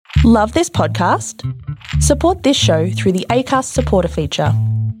Love this podcast? Support this show through the Acast supporter feature.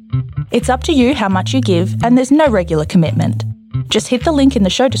 It's up to you how much you give, and there's no regular commitment. Just hit the link in the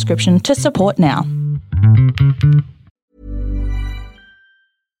show description to support now.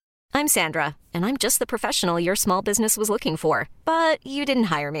 I'm Sandra, and I'm just the professional your small business was looking for. But you didn't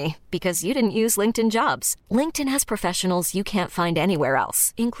hire me because you didn't use LinkedIn Jobs. LinkedIn has professionals you can't find anywhere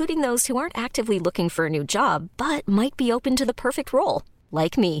else, including those who aren't actively looking for a new job, but might be open to the perfect role,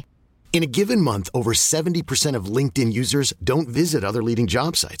 like me. In a given month, over 70% of LinkedIn users don't visit other leading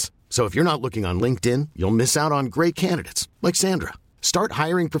job sites. So if you're not looking on LinkedIn, you'll miss out on great candidates like Sandra. Start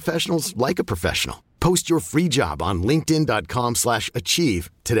hiring professionals like a professional. Post your free job on linkedin.com/achieve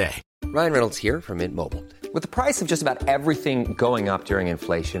today. Ryan Reynolds here from Mint Mobile. With the price of just about everything going up during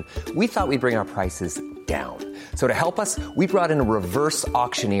inflation, we thought we'd bring our prices down. So to help us, we brought in a reverse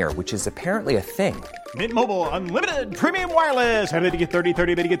auctioneer, which is apparently a thing. Mint Mobile Unlimited Premium Wireless. How to get 30,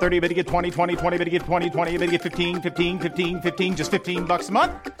 30, bit to get 30, bit to get 20, 20, 20, bit to get 20, 20, bit to get 15, 15, 15, 15, just $15 a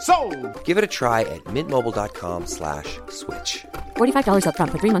month? Sold! Give it a try at mintmobile.com/switch. $45 up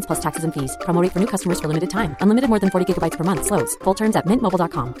front for 3 months plus taxes and fees. Promo rate for new customers for limited time. Unlimited more than 40 gigabytes per month. Slows full terms at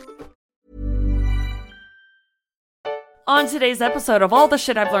mintmobile.com. On today's episode of All the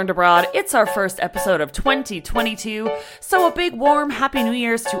Shit I've Learned Abroad, it's our first episode of 2022, so a big warm Happy New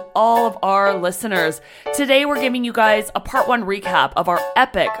Year's to all of our listeners. Today we're giving you guys a part 1 recap of our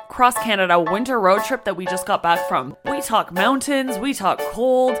epic cross-Canada winter road trip that we just got back from. We talk mountains, we talk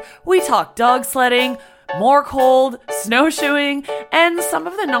cold, we talk dog sledding, more cold, snowshoeing, and some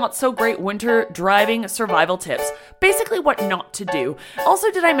of the not-so-great winter driving survival tips. Basically what not to do. Also,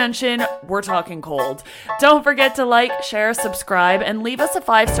 did I mention we're talking cold? Don't forget to like, share, subscribe, and leave us a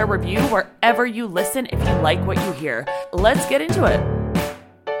 5-star review wherever you listen if you like what you hear. Let's get into it.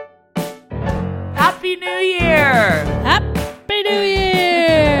 Happy New Year! Happy New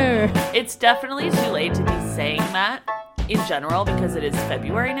Year! It's definitely too late to be saying that in general because it is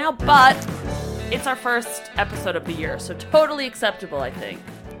February now, but it's our first episode of the year, so totally acceptable, I think.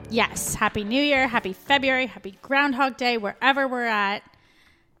 Yes. Happy New Year. Happy February. Happy Groundhog Day, wherever we're at.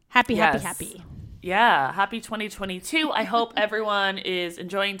 Happy. Yeah. Happy 2022. I hope everyone is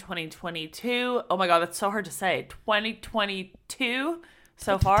enjoying 2022. Oh my God, that's so hard to say. 2022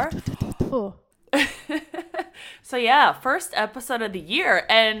 so far. So yeah, first episode of the year.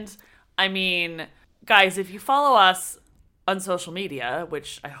 And I mean, guys, if you follow us on social media,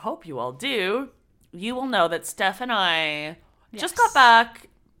 which I hope you all do, you will know that Steph and I just got back,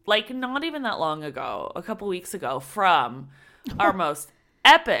 like, not even that long ago, a couple weeks ago, from our most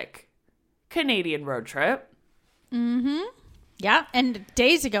epic Canadian road trip. Mm-hmm. Yeah, and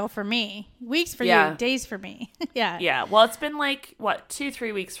days ago for me. Weeks for you, days for me. Yeah, well, it's been like,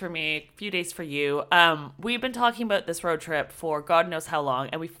 2-3 weeks for me, a few days for you. We've been talking about this road trip for God knows how long,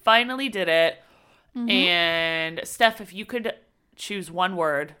 and we finally did it. Mm-hmm. And Steph, if you could choose one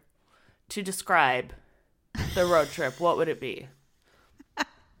word to describe the road trip, what would it be?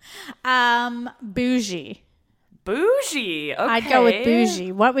 Bougie. Bougie. Okay. I'd go with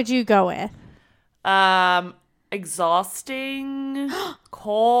bougie. What would you go with? Exhausting.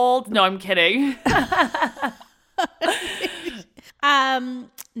 Cold. No, I'm kidding.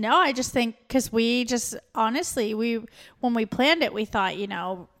 No, I just think because we just honestly, when we planned it, we thought,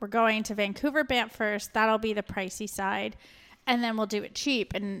 we're going to Vancouver, Banff first. That'll be the pricey side. And then we'll do it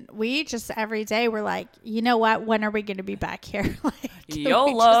cheap. And we just every day we're like, you know what? When are we going to be back here? YOLO.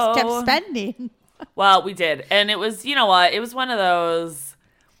 We just kept spending. Well, we did. And it was, you know what? It was one of those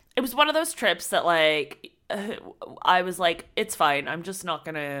trips that like, I was like, it's fine. I'm just not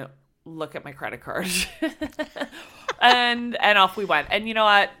going to look at my credit card. and off we went. And you know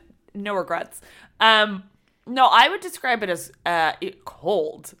what? No regrets. No, I would describe it as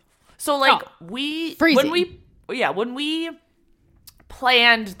cold. So like freezing. When we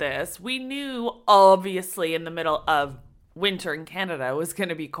planned this, we knew obviously in the middle of winter in Canada it was going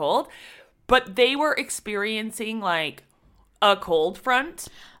to be cold, but they were experiencing like a cold front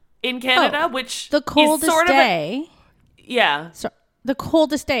in Canada, which the coldest is sort of day. So the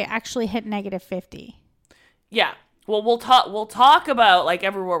coldest day actually hit -50. Yeah. Well, we'll talk about like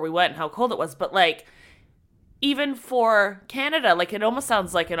everywhere we went and how cold it was, but like even for Canada, like it almost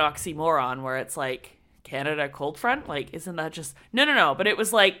sounds like an oxymoron where it's like Canada cold front, like isn't that just no, but it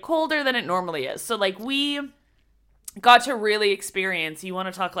was like colder than it normally is. So like we got to really experience, you want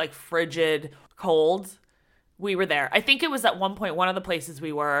to talk like frigid cold, we were there. I think it was at one point, one of the places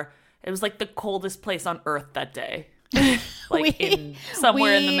we were, it was like the coldest place on earth that day. Like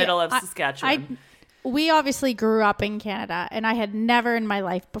somewhere in the middle of Saskatchewan. We obviously grew up in Canada, and I had never in my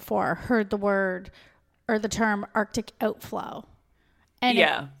life before heard the word or the term Arctic outflow. And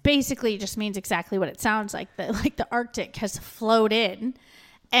Yeah. it basically just means exactly what it sounds like. The Arctic has flowed in.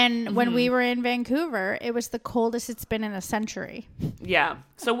 And when we were in Vancouver, it was the coldest it's been in a century. Yeah.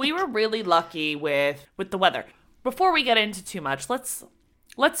 So we were really lucky with the weather. Before we get into too much, let's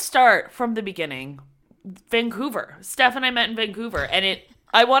start from the beginning. Vancouver. Steph and I met in Vancouver, and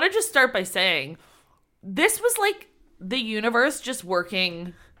I want to just start by saying this was like the universe just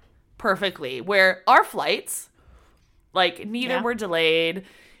working perfectly, where our flights, like, neither were delayed.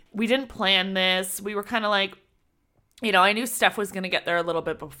 We didn't plan this. We were kind of like, you know, I knew Steph was going to get there a little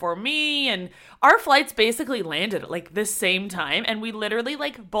bit before me, and our flights basically landed at like the same time, and we literally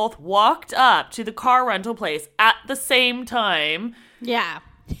like both walked up to the car rental place at the same time. Yeah.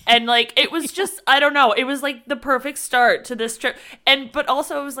 And like it was just, I don't know, it was like the perfect start to this trip. But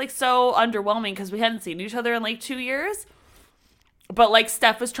also it was like so underwhelming because we hadn't seen each other in like 2 years. But like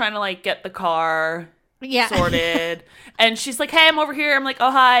Steph was trying to like get the car sorted, and she's like, hey, I'm over here. I'm like, oh,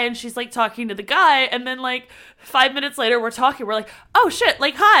 hi. And she's like talking to the guy, and then like 5 minutes later we're talking, we're like, oh shit,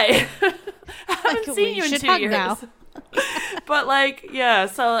 like, hi. I haven't seen you in 2 years now. But like, yeah,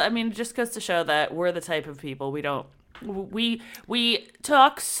 so I mean, it just goes to show that we're the type of people we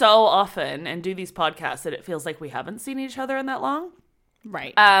talk so often and do these podcasts that it feels like we haven't seen each other in that long.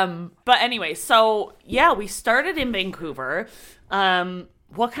 Right. But anyway, so yeah, we started in Vancouver.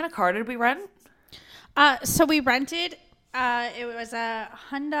 What kind of car did we rent? So we rented, it was a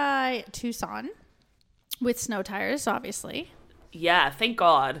Hyundai Tucson with snow tires, obviously. Yeah, thank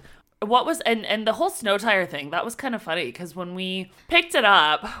God. What was, and the whole snow tire thing, that was kind of funny because when we picked it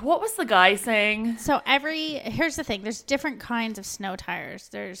up, what was the guy saying? So here's the thing, there's different kinds of snow tires.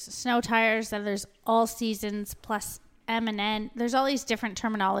 There's snow tires, and there's all seasons plus M&N. There's all these different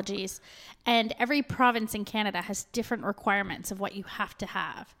terminologies, and every province in Canada has different requirements of what you have to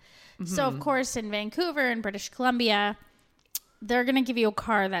have. So, of course, in Vancouver and British Columbia, they're going to give you a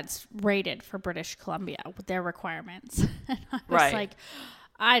car that's rated for British Columbia with their requirements. And I was like,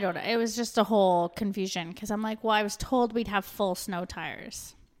 I don't know. It was just a whole confusion because I'm like, well, I was told we'd have full snow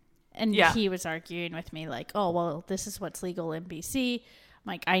tires. And he was arguing with me like, oh, well, this is what's legal in BC.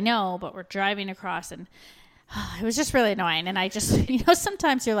 I'm like, I know, but we're driving across, and it was just really annoying. And I just,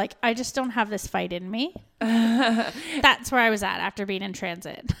 sometimes you're like, I just don't have this fight in me. That's where I was at after being in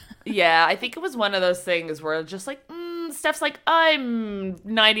transit. Yeah, I think it was one of those things where just like, Steph's like, I'm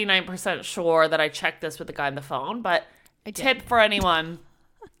 99% sure that I checked this with the guy on the phone, but tip for anyone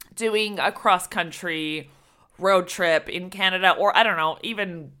doing a cross-country road trip in Canada, or I don't know,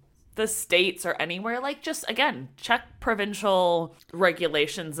 even the States or anywhere, like, just, again, check provincial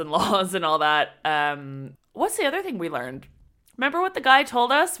regulations and laws and all that. What's the other thing we learned? Remember what the guy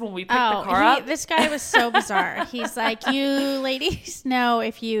told us when we picked the car up? This guy was so bizarre. He's like, you ladies know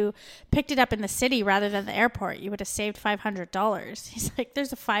if you picked it up in the city rather than the airport, you would have saved $500. He's like,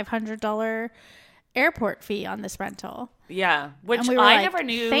 there's a $500 airport fee on this rental. Yeah, which I never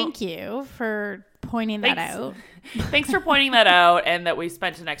knew. Thank you for pointing that out. Thanks for pointing that out, and that we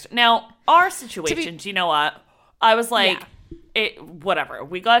spent an extra. Now, our situation, do you know what? I was like, whatever.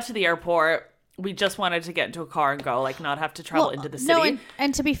 We got to the airport. We just wanted to get into a car and go, like, not have to travel into the city. No,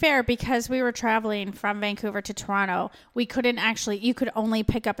 and to be fair, because we were traveling from Vancouver to Toronto, we couldn't actually, you could only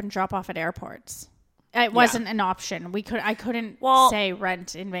pick up and drop off at airports. It wasn't an option. I couldn't say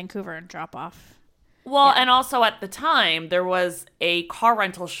rent in Vancouver and drop off. Well, and also at the time, there was a car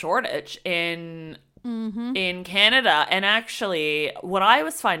rental shortage in Canada. And actually, what I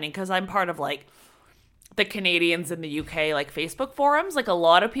was finding, because I'm part of, like, the Canadians in the UK, like, Facebook forums, like, a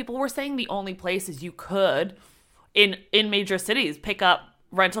lot of people were saying the only places you could, in major cities, pick up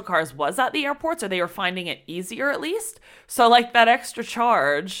rental cars was at the airports, or they were finding it easier at least. So, like, that extra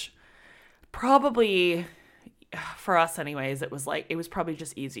charge, probably, for us anyways, it was probably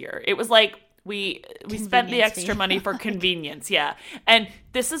just easier. It was like, we spent the extra money for convenience, yeah. And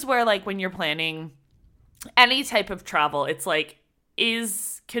this is where, like, when you're planning any type of travel, it's like,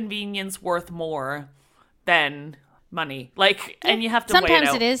 is convenience worth more than money? Like, and you have to weigh it out.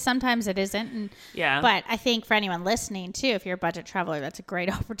 Sometimes it is, sometimes it isn't. And, but I think for anyone listening too, if you're a budget traveler, that's a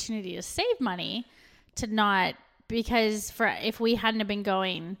great opportunity to save money, to not, because if we hadn't have been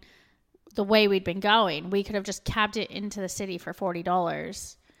going the way we'd been going, we could have just cabbed it into the city for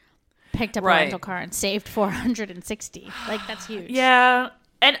 $40, picked up a rental car and saved $460. Like, that's huge. Yeah.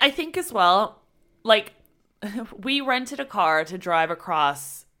 And I think as well, like, we rented a car to drive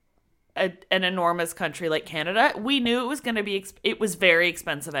across an enormous country like Canada. We knew it was going to be, it was very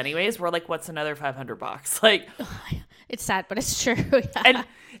expensive anyways. We're like, what's another $500? Like, It's sad, but it's true. Yeah.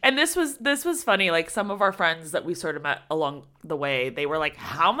 And this was funny. Like, some of our friends that we sort of met along the way, they were like,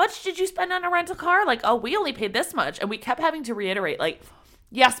 how much did you spend on a rental car? Like, oh, we only paid this much. And we kept having to reiterate, like,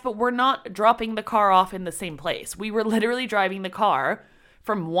 yes, but we're not dropping the car off in the same place. We were literally driving the car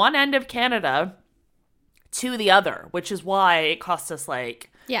from one end of Canada to the other, which is why it cost us like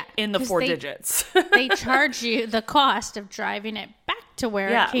in the 4 digits. They charge you the cost of driving it back to where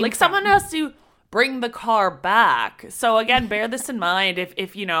it came like from. Someone has to bring the car back. So again, bear this in mind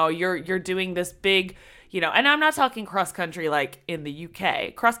if you know you're doing this big, you know, and I'm not talking cross country like in the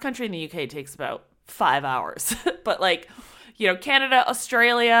UK. Cross country in the UK takes about 5 hours. But like, you know, Canada,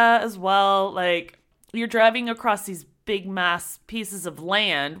 Australia as well, like you're driving across these big mass pieces of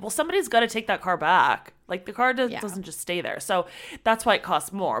land. Well, somebody's got to take that car back. Like the car doesn't just stay there. So that's why it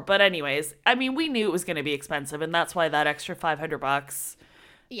costs more. But anyways, I mean, we knew it was going to be expensive, and that's why that extra $500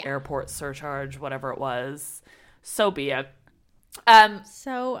 airport surcharge, whatever it was. So be it.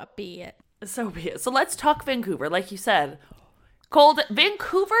 So be it. So be it. So let's talk Vancouver. Like you said, cold.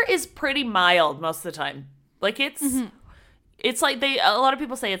 Vancouver is pretty mild most of the time. Like it's like a lot of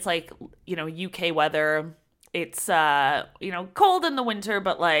people say it's like, you know, UK weather. It's, you know, cold in the winter,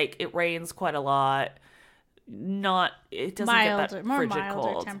 but like it rains quite a lot. It doesn't get that more frigid milder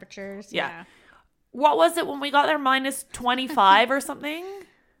cold. temperatures. Yeah. What was it when we got there? Minus 25 or something?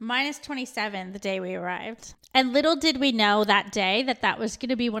 Minus 27 the day we arrived. And little did we know that day that was going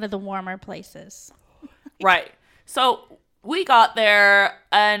to be one of the warmer places. Right. So we got there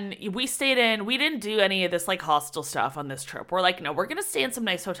and we stayed in. We didn't do any of this like hostel stuff on this trip. We're like, no, we're going to stay in some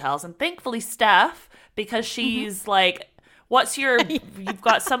nice hotels. And thankfully, Steph, because she's like, what's your, you've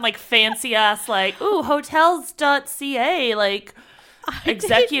got some like fancy ass like, ooh, hotels.ca, like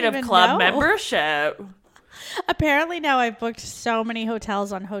executive club membership. Apparently now I've booked so many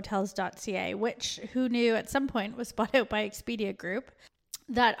hotels on hotels.ca, which who knew at some point was bought out by Expedia Group,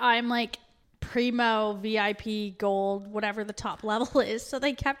 that I'm like primo VIP gold, whatever the top level is. So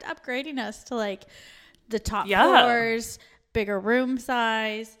they kept upgrading us to like the top floors, bigger room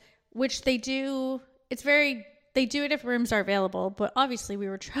size, which they do. They do it if rooms are available, but obviously we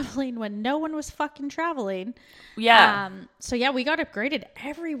were traveling when no one was fucking traveling. Yeah. So yeah, we got upgraded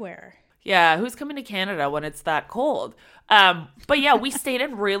everywhere. Yeah, who's coming to Canada when it's that cold? But yeah, we stayed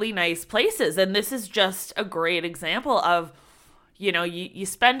in really nice places, and this is just a great example of, you know, you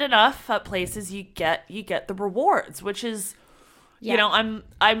spend enough at places, you get the rewards, which is, you know,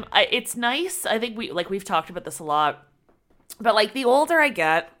 it's nice. I think we've talked about this a lot, but like the older I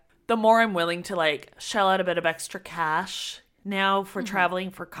get, the more I'm willing to like shell out a bit of extra cash now for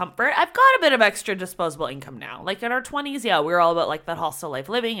traveling for comfort. I've got a bit of extra disposable income now. Like in our 20s, we were all about like that hostel life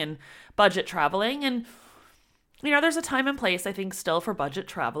living and budget traveling. And, you know, there's a time and place, I think, still for budget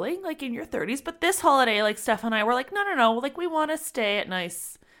traveling, like in your 30s. But this holiday, like Steph and I were like, no. Like we want to stay at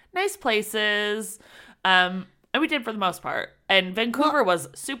nice places. And we did for the most part. And Vancouver was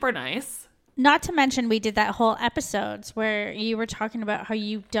super nice. Not to mention we did that whole episodes where you were talking about how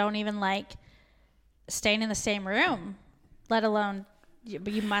you don't even like staying in the same room, let alone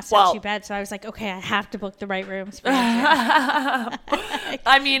you must have 2 beds. So I was like, okay, I have to book the right rooms for I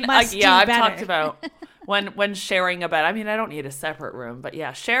mean, I've talked about when sharing a bed. I mean, I don't need a separate room, but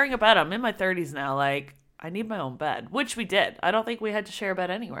yeah, sharing a bed. I'm in my 30s now. Like, I need my own bed, which we did. I don't think we had to share a bed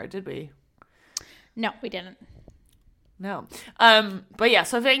anywhere, did we? No, we didn't. No. But yeah,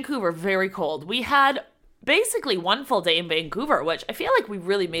 so Vancouver, very cold. We had basically one full day in Vancouver, which I feel like we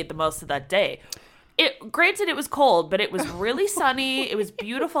really made the most of that day. Granted, it was cold, but it was really sunny. It was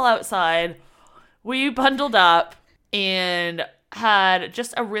beautiful outside. We bundled up and had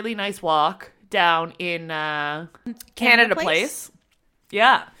just a really nice walk down in Canada Place.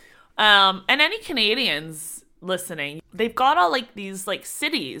 Yeah. And any Canadians listening, they've got all like these like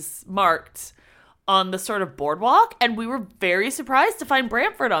cities marked on the sort of boardwalk, and we were very surprised to find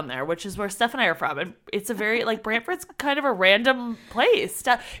Brantford on there, which is where Steph and I are from. And it's a very, like, Brantford's kind of a random place,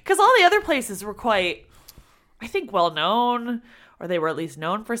 because all the other places were quite, I think, well known, or they were at least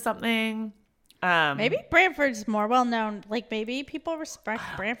known for something. Maybe Brantford's more well known. Like, maybe people respect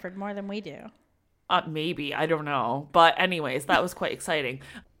Brantford more than we do. Maybe, I don't know. But anyways, that was quite exciting.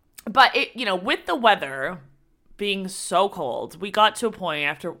 But it, you know, with the weather being so cold, we got to a point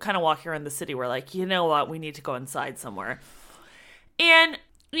after kind of walking around the city where like, you know what, we need to go inside somewhere. And,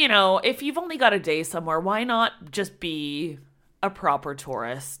 you know, if you've only got a day somewhere, why not just be a proper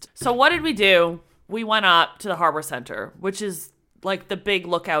tourist? So what did we do? We went up to the Harbor Center, which is like the big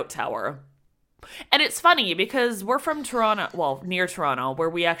lookout tower. And it's funny because we're from Toronto, well, near Toronto, where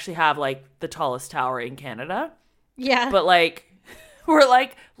we actually have like the tallest tower in Canada. Yeah. But like, we're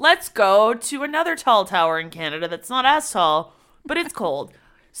like, let's go to another tall tower in Canada that's not as tall, but it's cold.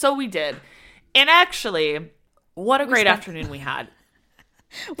 So we did. And actually, what a great afternoon we had.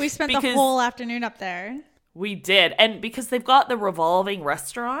 We spent the whole afternoon up there. We did. And because they've got the revolving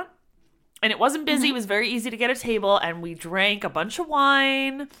restaurant, and it wasn't busy, it was very easy to get a table, and we drank a bunch of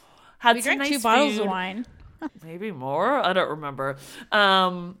wine, we drank nice 2 bottles of wine. Maybe more? I don't remember.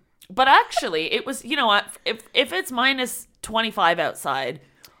 But actually, it was, you know what, if it's minus 25 outside,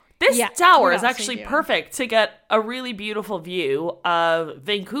 this tower is actually perfect to get a really beautiful view of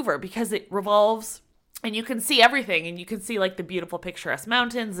Vancouver because it revolves and you can see everything and you can see like the beautiful picturesque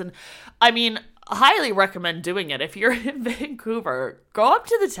mountains. And I mean, I highly recommend doing it. If you're in Vancouver, go up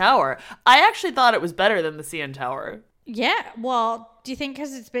to the tower. I actually thought it was better than the CN Tower. Yeah. Well, do you think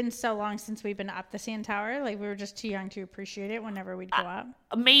because it's been so long since we've been up the CN Tower, like we were just too young to appreciate it whenever we'd go up?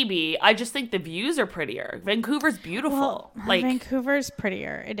 Maybe. I just think the views are prettier. Vancouver's beautiful. Well, Vancouver's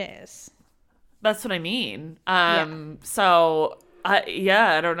prettier. It is. That's what I mean. So,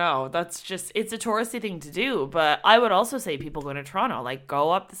 I don't know. That's just, it's a touristy thing to do. But I would also say people going to Toronto, like go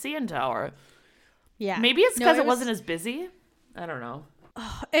up the CN Tower. Yeah. Maybe it's because it wasn't as busy. I don't know.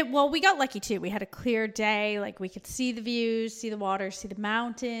 Well, we got lucky too. We had a clear day. Like we could see the views, see the water, see the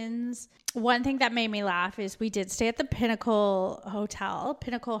mountains. One thing that made me laugh is we did stay at the Pinnacle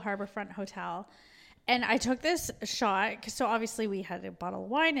Harbourfront Hotel. And I took this shot. So obviously we had a bottle of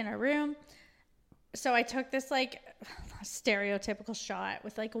wine in our room. So I took this like stereotypical shot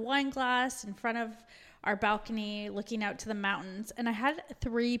with like a wine glass in front of our balcony looking out to the mountains, and I had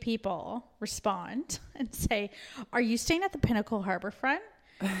 3 people respond and say, "Are you staying at the Pinnacle Harbourfront?"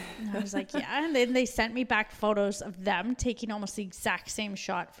 And I was like, "Yeah." And then they sent me back photos of them taking almost the exact same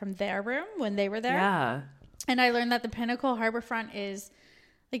shot from their room when they were there. Yeah. And I learned that the Pinnacle Harbourfront is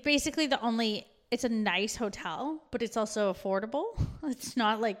like basically it's a nice hotel, but it's also affordable. It's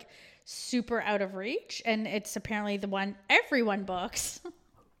not like super out of reach, and it's apparently the one everyone books.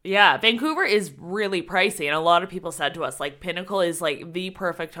 Yeah, Vancouver is really pricey, and a lot of people said to us, like, Pinnacle is, like, the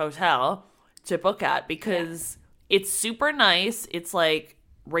perfect hotel to book at because it's super nice. It's, like,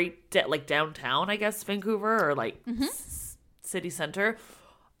 right, like, downtown, I guess, Vancouver, or, like, city center.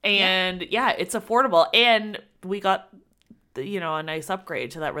 And, yeah, it's affordable, and we got, a nice upgrade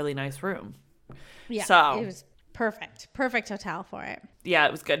to that really nice room. Yeah, so it was perfect hotel for it. Yeah,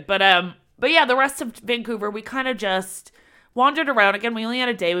 it was good. But yeah, the rest of Vancouver, we kind of just wandered around. Again, we only had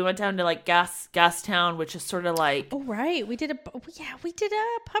a day. We went down to like Gastown, which is sort of like, oh right, we did a pub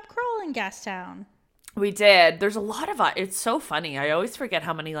crawl in Gastown. We did. There's a lot of, it's so funny. I always forget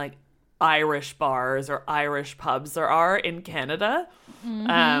how many like Irish bars or Irish pubs there are in Canada.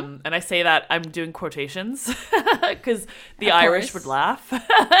 And I say that I'm doing quotations because the Irish would laugh.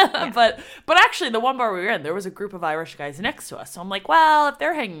 But actually the one bar we were in, there was a group of Irish guys next to us. So I'm like, well, if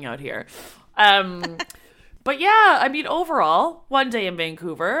they're hanging out here. But yeah, I mean, overall, one day in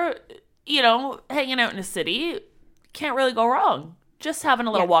Vancouver, hanging out in a city, can't really go wrong. Just having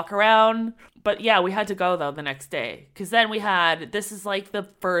a little walk around. But yeah, we had to go, though, the next day. Because then this is like the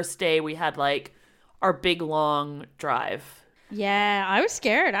first day we had like our big, long drive. Yeah, I was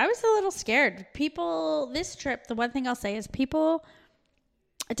scared. I was a little scared. This trip, the one thing I'll say is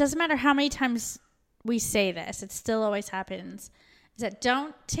it doesn't matter how many times we say this, it still always happens. Is that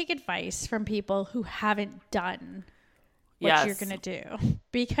don't take advice from people who haven't done what you're going to do.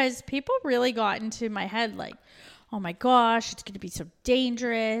 Because people really got into my head like, oh my gosh, it's going to be so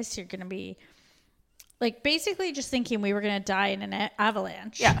dangerous. You're going to be like basically just thinking we were going to die in an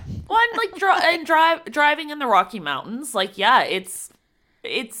avalanche. Yeah. Well, and like driving in the Rocky Mountains, like, yeah, it's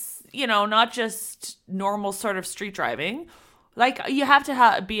not just normal sort of street driving. Like, you have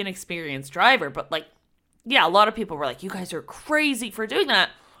to be an experienced driver, but like, yeah, a lot of people were like, you guys are crazy for doing that.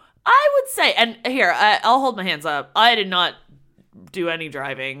 I would say, and here, I'll hold my hands up. I did not do any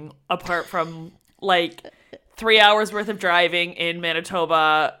driving apart from like 3 hours worth of driving in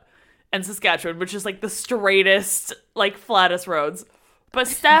Manitoba and Saskatchewan, which is like the straightest, like flattest roads. But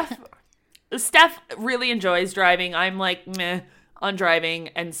Steph really enjoys driving. I'm like meh on driving,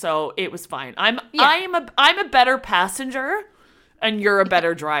 and so it was fine. I'm a better passenger, and you're a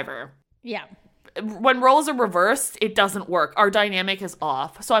better driver. Yeah. When roles are reversed, it doesn't work. Our dynamic is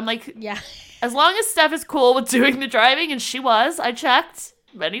off. So I'm like, as long as Steph is cool with doing the driving, and she was, I checked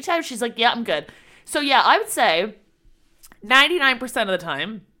many times. She's like, yeah, I'm good. So yeah, I would say 99% of the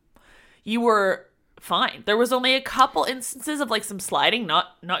time, you were fine. There was only a couple instances of like some sliding,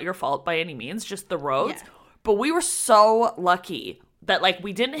 not your fault by any means, just the roads. Yeah. But we were so lucky that like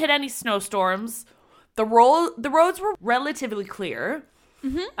we didn't hit any snowstorms. The roads were relatively clear.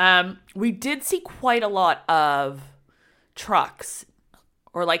 Mm-hmm. We did see quite a lot of trucks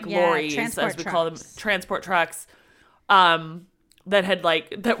or like lorries, as we call them, transport trucks, that had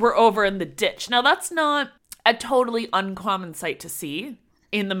that were over in the ditch. Now that's not a totally uncommon sight to see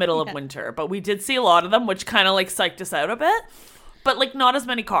in the middle of winter, but we did see a lot of them, which kind of psyched us out a bit, but not as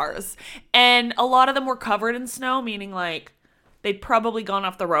many cars. And a lot of them were covered in snow, meaning they'd probably gone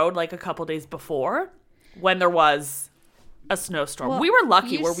off the road a couple days before when there was a snowstorm. We were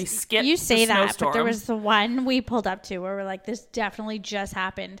lucky where we skipped You say the that, snowstorm. but there was the one we pulled up to where we're like, this definitely just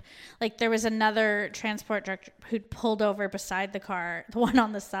happened. There was another transport truck who'd pulled over beside the car, the one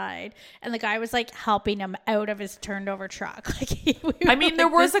on the side, and the guy was helping him out of his turned over truck. There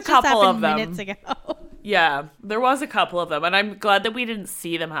was a couple of them minutes ago. Yeah, there was a couple of them, and I'm glad that we didn't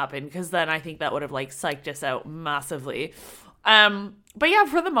see them happen, because then I think that would have psyched us out massively. But yeah,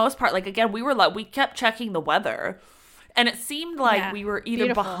 for the most part, again, we kept checking the weather. And it seemed we were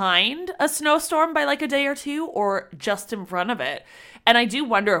either behind a snowstorm by a day or two or just in front of it. And I do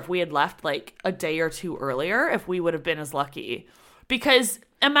wonder if we had left a day or two earlier, if we would have been as lucky. Because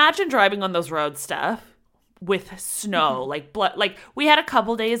imagine driving on those roads, Steph, with snow. We had a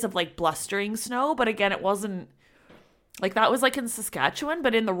couple days of blustering snow, but again, it wasn't that was in Saskatchewan,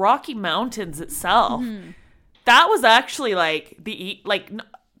 but in the Rocky Mountains itself, that was actually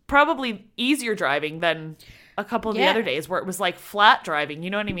probably easier driving than a couple of the other days where it was flat driving, you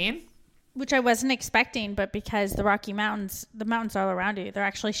know what I mean? Which I wasn't expecting, but because the Rocky Mountains, the mountains all around you, they're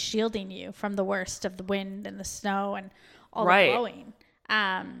actually shielding you from the worst of the wind and the snow and all the blowing.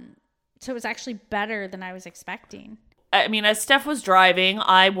 So it was actually better than I was expecting. I mean, as Steph was driving,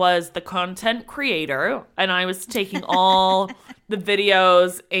 I was the content creator, and I was taking all the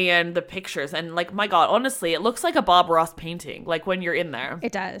videos and the pictures. And my God, honestly, it looks like a Bob Ross painting, when you're in there.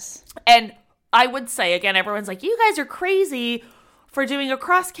 It does. And I would say, again, everyone's you guys are crazy for doing a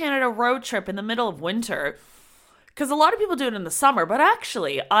cross-Canada road trip in the middle of winter. Because a lot of people do it in the summer. But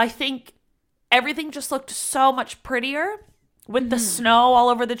actually, I think everything just looked so much prettier with the snow all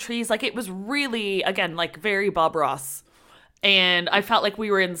over the trees. It was really, again, very Bob Ross. And I felt like we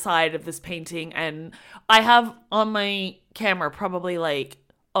were inside of this painting. And I have on my camera probably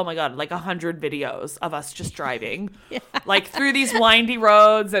oh my God, 100 videos of us just driving. Through these windy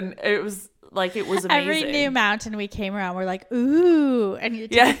roads. And it was... it was amazing. Every new mountain we came around, we're ooh. And you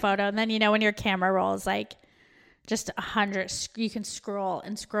take a photo. And then, when your camera rolls, just 100, you can scroll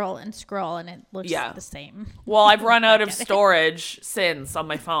and scroll and scroll, and it looks the same. Well, I've run out of storage since on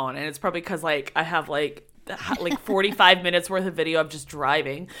my phone. And it's probably because, I have, 45 minutes worth of video of just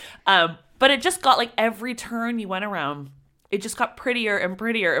driving. But it just got, every turn you went around, it just got prettier and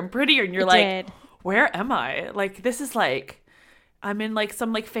prettier and prettier. And you're where am I? This is I'm in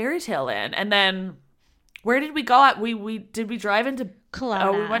some fairy tale land. And then where did we go at? We drive into Kelowna.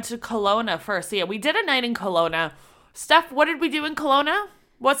 Oh, we went to Kelowna first. So yeah, we did a night in Kelowna. Steph, what did we do in Kelowna?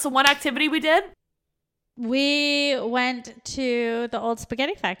 What's the one activity we did? We went to the old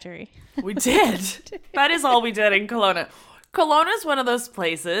spaghetti factory. We did. That is all we did in Kelowna. Kelowna is one of those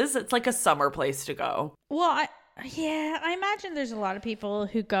places. It's a summer place to go. Well, I imagine there's a lot of people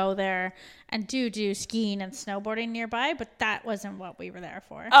who go there and do skiing and snowboarding nearby, but that wasn't what we were there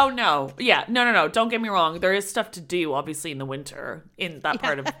for. Oh, no. Yeah. No. Don't get me wrong. There is stuff to do, obviously, in the winter in that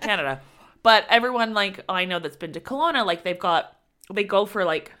part of Canada. But everyone, I know that's been to Kelowna, they go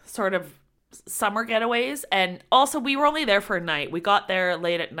for, sort of summer getaways. And also, we were only there for a night. We got there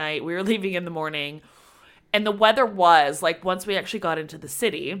late at night. We were leaving in the morning. And the weather was, once we actually got into the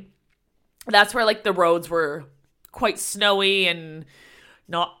city, that's where, the roads were quite snowy and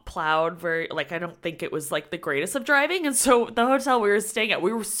not plowed very, I don't think it was the greatest of driving. And so the hotel we were staying at,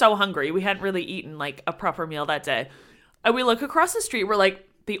 we were so hungry. We hadn't really eaten a proper meal that day. And we look across the street, we're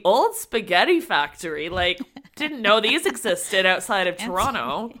the old spaghetti factory. Didn't know these existed outside of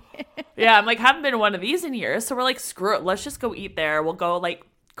Toronto. Yeah, I'm haven't been to one of these in years. So we're screw it, let's just go eat there. We'll go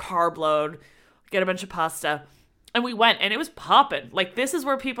carb load, get a bunch of pasta. And we went, and it was popping. This is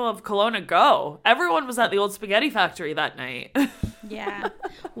where people of Kelowna go. Everyone was at the old spaghetti factory that night. Yeah.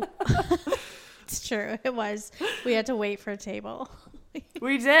 It's true. It was. We had to wait for a table.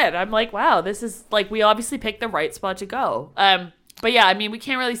 We did. I'm wow, this is, we obviously picked the right spot to go. But yeah, I mean, we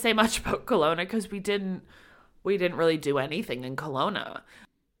can't really say much about Kelowna because we didn't really do anything in Kelowna.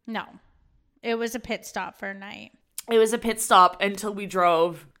 No. It was a pit stop for a night. It was a pit stop until we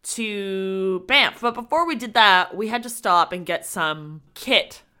drove to Banff. But before we did that, we had to stop and get some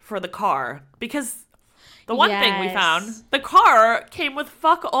kit for the car. Because the one thing we found, the car came with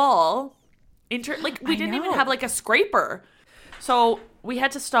fuck all. We didn't even have a scraper. So we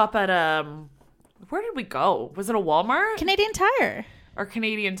had to stop at, where did we go? Was it a Walmart? Canadian Tire. Or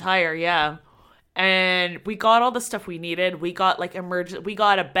Canadian Tire, yeah. And we got all the stuff we needed. We got like we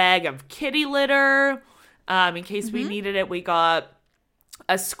got a bag of kitty litter in case we needed it. We got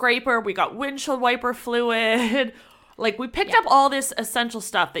a scraper. We got windshield wiper fluid. Like, we picked up all this essential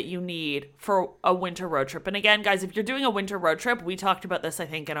stuff that you need for a winter road trip. And again, guys, if you're doing a winter road trip, we talked about this, I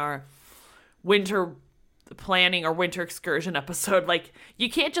think, in our winter planning or winter excursion episode. Like, you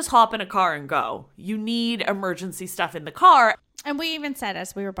can't just hop in a car and go. You need emergency stuff in the car. And we even said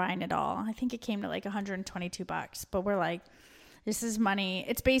as we were buying it all, I think it came to like $122. But we're like, this is money.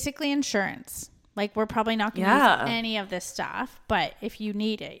 It's basically insurance. Like, we're probably not going to use any of this stuff. But if you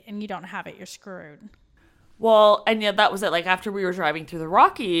need it and you don't have it, you're screwed. Well, and yeah, that was it. Like, after we were driving through the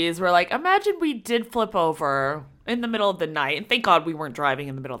Rockies, we're like, imagine we did flip over in the middle of the night. And thank God we weren't driving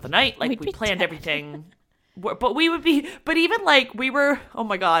in the middle of the night. Like, we planned everything. But we would be, but even like, we were, oh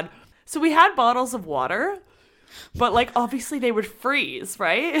my God. So we had bottles of water, but like, obviously they would freeze,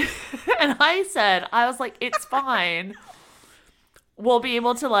 right? And I was like, it's fine. We'll be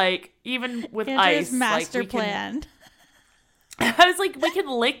able to, like, even with ice. Master plan. I was like, we can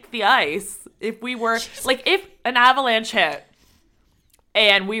lick the ice if we were, like, if an avalanche hit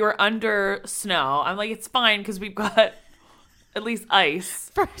and we were under snow. I'm like, it's fine because we've got at least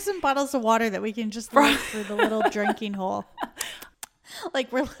ice. Some bottles of water that we can just lick through the little drinking hole.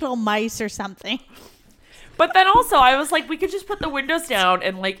 Like we're little mice or something. But then also, I was like, we could just put the windows down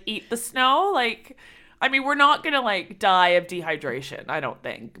and, like, eat the snow. Like, I mean, we're not going to, like, die of dehydration, I don't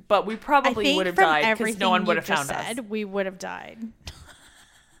think. But we probably would have died because no one would have found us. We would have died.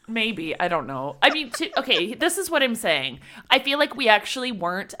 Maybe. I don't know. I mean, okay, this is what I'm saying. I feel like we actually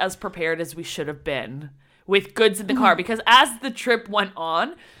weren't as prepared as we should have been with goods in the car. Because as the trip went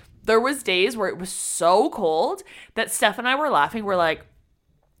on, there was days where it was so cold that Steph and I were laughing. We're like,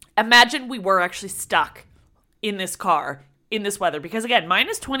 imagine we were actually stuck in this car in this weather, because again,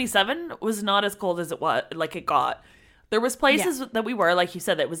 -27 was not as cold as it was, like, it got. There was places that we were, like you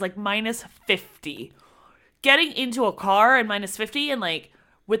said, that was like -50. Getting into a car in -50 and, like,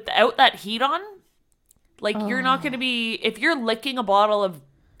 without that heat on, like, you're not going to be, if you're licking a bottle of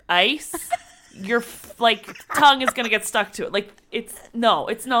ice, your, like, tongue is going to get stuck to it. Like, it's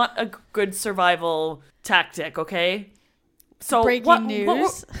not a good survival tactic, okay? So breaking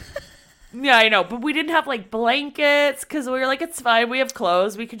news. Yeah, I know, but we didn't have, like, blankets because we were like, it's fine, we have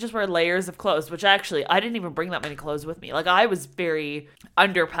clothes, we could just wear layers of clothes, which actually, I didn't even bring that many clothes with me. Like, I was very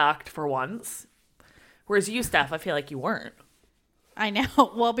underpacked for once, whereas you, Steph, I feel like you weren't. I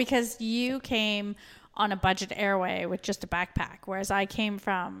know. Well, because you came on a budget airway with just a backpack, whereas I came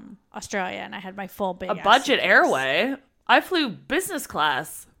from Australia and I had my full big A budget airway? I flew business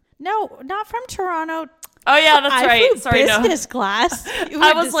class. No, not from Toronto. Oh, yeah, that's right. Flew Sorry, business class.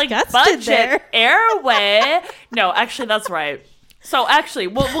 I was like, budget airway. No, actually, that's right. So, actually,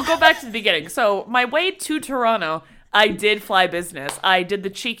 we'll go back to the beginning. So, my way to Toronto, I did fly business. I did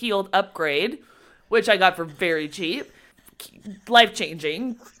the cheeky old upgrade, which I got for very cheap.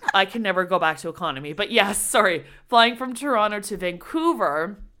 Life-changing. I can never go back to economy. But yes, sorry. Flying from Toronto to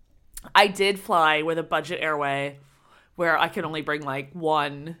Vancouver, I did fly with a budget airway where I could only bring, like,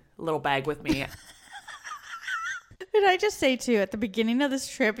 one little bag with me. Did I just say, too, at the beginning of this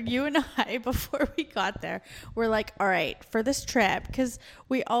trip, you and I, before we got there, were like, all right, for this trip, because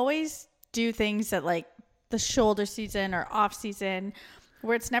we always do things at, like, the shoulder season or off season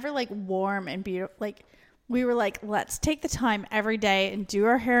where it's never, like, warm and beautiful. Like, we were like, let's take the time every day and do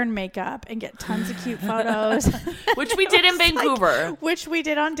our hair and makeup and get tons of cute photos. Which we did in Vancouver. Which we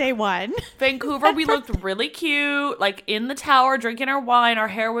did on day one. Vancouver, we looked really cute, like, in the tower, drinking our wine. Our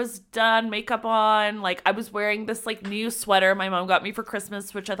hair was done, makeup on. Like, I was wearing this, like, new sweater my mom got me for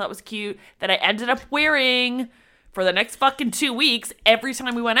Christmas, which I thought was cute, that I ended up wearing for the next fucking 2 weeks every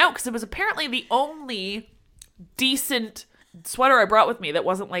time we went out, because it was apparently the only decent sweater I brought with me that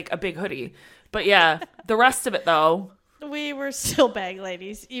wasn't, like, a big hoodie. But yeah, the rest of it, though. We were still bag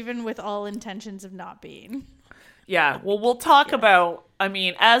ladies, even with all intentions of not being. Yeah, well, we'll talk about, I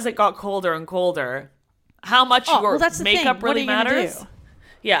mean, as it got colder and colder, how much your makeup really matters.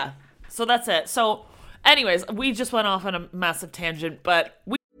 Yeah, so that's it. So anyways, we just went off on a massive tangent, but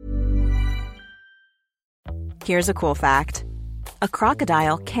Here's a cool fact. A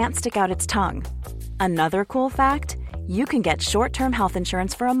crocodile can't stick out its tongue. Another cool fact, you can get short-term health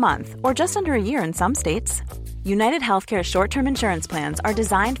insurance for a month or just under a year in some states. United Healthcare short-term insurance plans are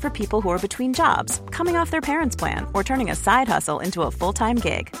designed for people who are between jobs, coming off their parents' plan, or turning a side hustle into a full-time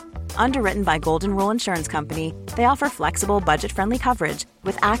gig. Underwritten by Golden Rule Insurance Company, they offer flexible, budget-friendly coverage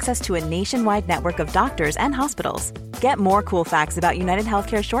with access to a nationwide network of doctors and hospitals. Get more cool facts about United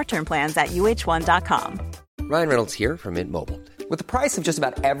Healthcare short-term plans at uh1.com. Ryan Reynolds here from Mint Mobile. With the price of just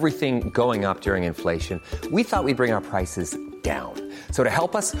about everything going up during inflation, we thought we'd bring our prices down. So to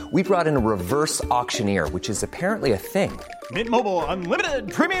help us, we brought in a reverse auctioneer, which is apparently a thing. Mint Mobile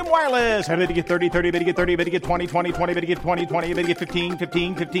Unlimited Premium Wireless. How to get 30, 30, bit to get 30, bit to get 20, 20, 20, bit to get 20, 20, bit to get 15,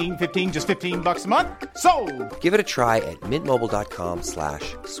 15, 15, 15, just $15 a month? Sold! Give it a try at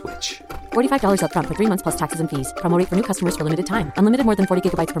mintmobile.com/switch. $45 up front for 3 months plus taxes and fees. Promo rate for new customers for limited time. Unlimited more than 40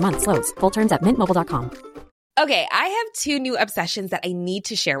 gigabytes per month. Slows full terms at mintmobile.com. Okay, I have 2 new obsessions that I need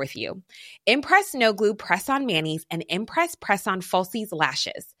to share with you. Impress No Glue Press-On Manis and Impress Press-On Falsies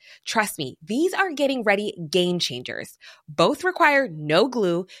Lashes. Trust me, these are getting ready game changers. Both require no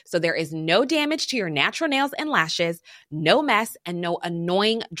glue, so there is no damage to your natural nails and lashes, no mess, and no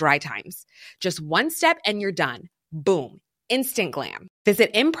annoying dry times. Just one step and you're done. Boom. Instant glam.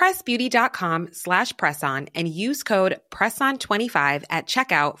 Visit impressbeauty.com/presson and use code PRESSON25 at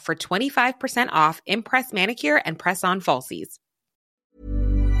checkout for 25% off Impress Manicure and Press-On Falsies.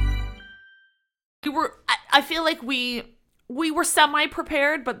 I feel like we were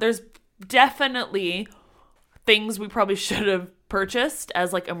semi-prepared, but there's definitely things we probably should have purchased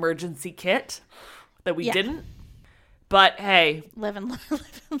as like emergency kit that we didn't. But hey, live and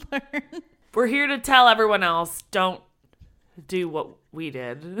learn. We're here to tell everyone else, don't do what we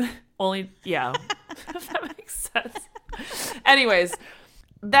did. Only, yeah. If that makes sense. Anyways,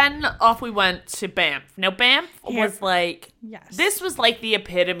 then off we went to Banff. Now, Banff was like, this was like the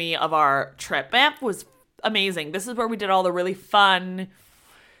epitome of our trip. Banff was amazing. This is where we did all the really fun,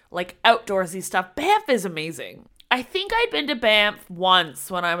 like outdoorsy stuff. Banff is amazing. I think I'd been to Banff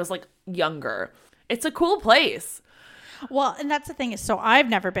once when I was like younger. It's a cool place. Well, and that's the thing is, so I'd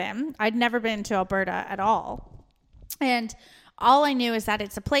never been to Alberta at all. And all I knew is that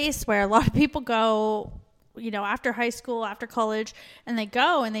it's a place where a lot of people go, you know, after high school, after college, and they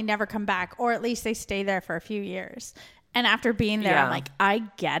go and they never come back, or at least they stay there for a few years. And after being there, I'm like, I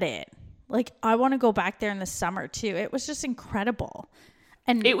get it. Like, I want to go back there in the summer too. It was just incredible.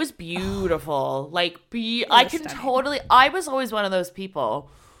 And it was beautiful. I was always one of those people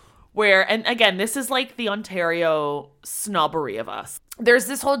where, and again, this is like the Ontario snobbery of us. There's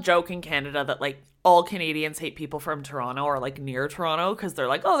this whole joke in Canada that like all Canadians hate people from Toronto or like near Toronto because they're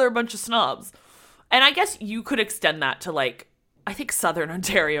like, oh, they're a bunch of snobs. And I guess you could extend that to like, I think Southern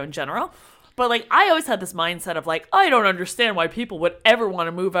Ontario in general. But like, I always had this mindset of like, I don't understand why people would ever want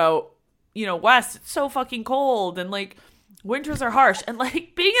to move out, you know, west. It's so fucking cold and like winters are harsh. And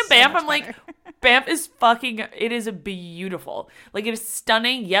like being in Banff, I'm like, Banff is it is beautiful. Like it is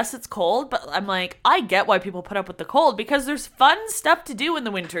stunning. Yes, it's cold, but I'm like, I get why people put up with the cold because there's fun stuff to do in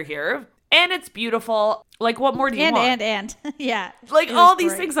the winter here. And it's beautiful. Like, what more do you want? And yeah. Like, all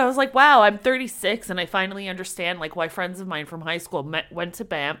these things. I was like, wow, I'm 36, and I finally understand, like, why friends of mine from high school went to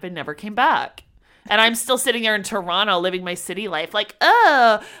Banff and never came back. And I'm still sitting there in Toronto living my city life. Like,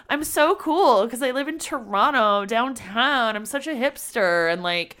 oh, I'm so cool because I live in Toronto, downtown. I'm such a hipster. And,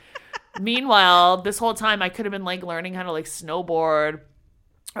 like, meanwhile, this whole time I could have been, like, learning how to, like, snowboard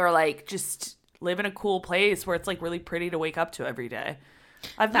or, like, just live in a cool place where it's, like, really pretty to wake up to every day.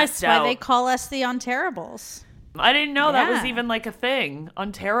 I've missed out. That's why they call us the Ontariables. I didn't know that was even like a thing.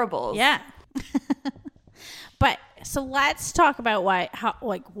 Ontariables. Yeah. But so let's talk about why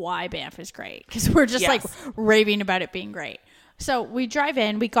Banff is great because we're just like raving about it being great. So we drive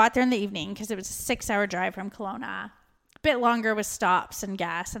in. We got there in the evening because it was a 6-hour drive from Kelowna. A bit longer with stops and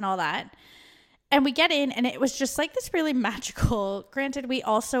gas and all that. And we get in and it was just like this really magical. Granted, we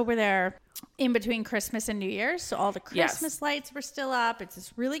also were there in between Christmas and New Year's. So all the Christmas lights were still up. It's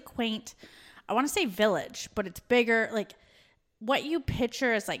this really quaint, I want to say village, but it's bigger. Like what you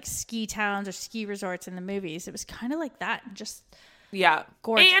picture as like ski towns or ski resorts in the movies. It was kind of like that. Just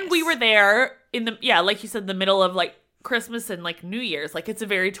gorgeous. And we were there in the, like you said, the middle of like Christmas and like New Year's. Like it's a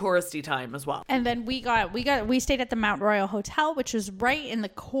very touristy time as well. And then we stayed at the Mount Royal Hotel, which was right in the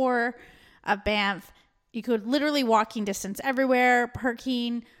core of Banff. You could literally walking distance everywhere,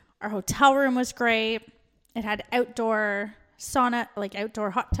 parking. Our hotel room was great. It had outdoor sauna, like outdoor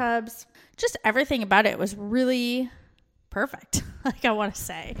hot tubs. Just everything about it was really perfect, like I want to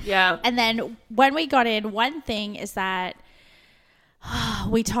say. Yeah. And then when we got in, one thing is that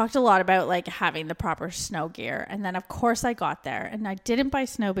we talked a lot about like having the proper snow gear. And then of course I got there and I didn't buy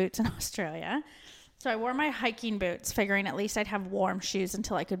snow boots in Australia. So I wore my hiking boots, figuring at least I'd have warm shoes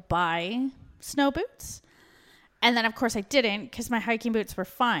until I could buy snow boots. And then, of course, I didn't because my hiking boots were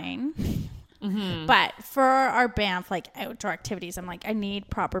fine. Mm-hmm. But for our Banff, like, outdoor activities, I'm like, I need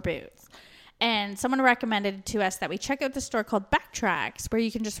proper boots. And someone recommended to us that we check out the store called Backtracks, where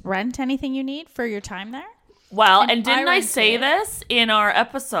you can just rent anything you need for your time there. Well, and didn't I say this in our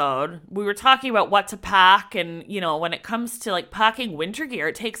episode? We were talking about what to pack, and, you know, when it comes to, like, packing winter gear,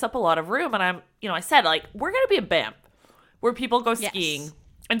 it takes up a lot of room. And I said, like, we're going to be in Banff, where people go skiing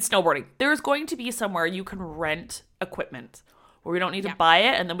and snowboarding. There's going to be somewhere you can rent equipment where we don't need to buy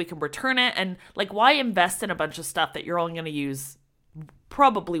it, and then we can return it. And, like, why invest in a bunch of stuff that you're only going to use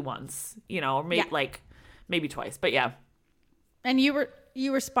probably once, you know, or maybe twice. But yeah. And you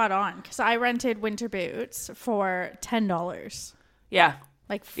were spot on, because I rented winter boots for $10. Yeah.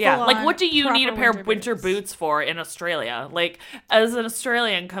 Like, like, what do you need a pair of winter boots for in Australia? Like, as an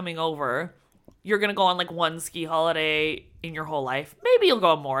Australian coming over, you're going to go on, like, one ski holiday in your whole life. Maybe you'll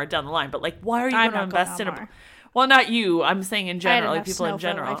go more down the line, but, like, why are you going to invest in a... Well, not you. I'm saying in general, like, people in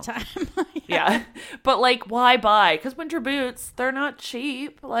general. Yeah. But, like, why buy? Because winter boots, they're not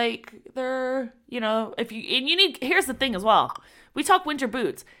cheap. Like, they're, you know, here's the thing as well. We talk winter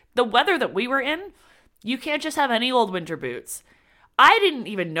boots. The weather that we were in, you can't just have any old winter boots. I didn't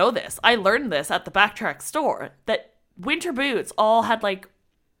even know this. I learned this at the Backtrack store, that winter boots all had, like,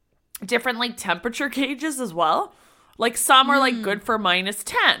 different, like, temperature gauges as well. Like, some are, like, good for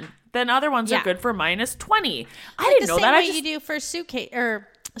 -10. Then other ones are good for -20. I didn't know that. The same way you do for suitcase or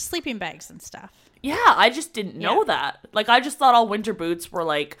sleeping bags and stuff. Yeah, I just didn't know that. Like, I just thought all winter boots were,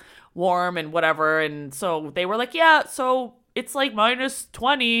 like, warm and whatever. And so they were like, yeah, so it's, like,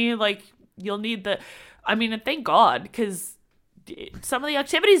 -20. Like, you'll need the... I mean, and thank God, because some of the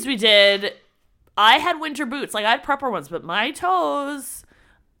activities we did, I had winter boots. Like, I had prepper ones, but my toes...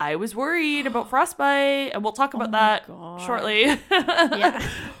 I was worried about frostbite, and we'll talk about that shortly.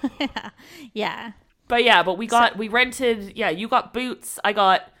 Yeah. But we rented, you got boots. I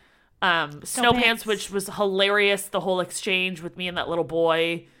got snow pants, which was hilarious, the whole exchange with me and that little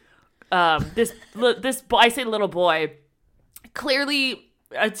boy. This I say little boy, clearly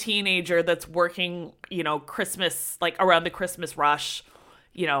a teenager that's working, you know, Christmas, like around the Christmas rush,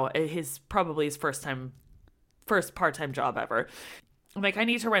 you know, probably his first part-time job ever. I'm like, I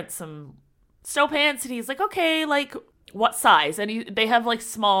need to rent some snow pants. And he's like, okay, like, what size? And they have, like,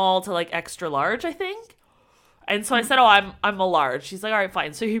 small to, like, extra large, I think. And so I said, oh, I'm a large. He's like, all right,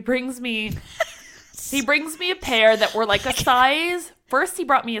 fine. So he brings me a pair that were, like, a size. First, he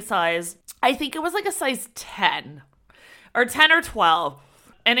brought me a size. I think it was, like, a size 10. Or 10 or 12.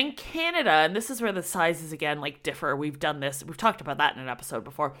 And in Canada, and this is where the sizes, again, like, differ. We've done this. We've talked about that in an episode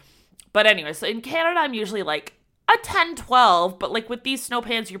before. But anyway, so in Canada, I'm usually, like, a 10, 12, but like with these snow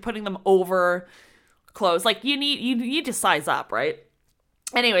pants, you're putting them over clothes. Like you need to size up, right?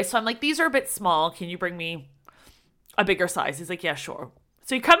 Anyway, so I'm like, these are a bit small. Can you bring me a bigger size? He's like, yeah, sure.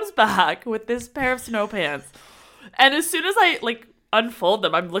 So he comes back with this pair of snow pants. And as soon as I like unfold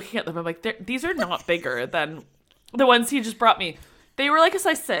them, I'm looking at them. I'm like, these are not bigger than the ones he just brought me. They were like a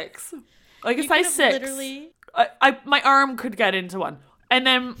size 6. Like a size 6. Literally... my arm could get into one. And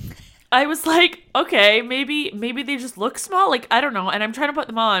then I was like, okay, maybe they just look small. Like, I don't know. And I'm trying to put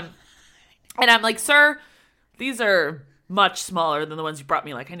them on. And I'm like, sir, these are much smaller than the ones you brought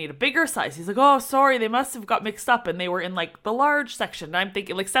me. Like, I need a bigger size. He's like, oh, sorry. They must have got mixed up. And they were in, like, the large section. And I'm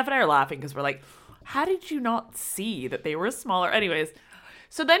thinking, like, Steph and I are laughing because we're like, how did you not see that they were smaller? Anyways,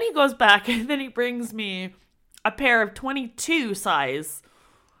 so then he goes back and then he brings me a pair of 22 size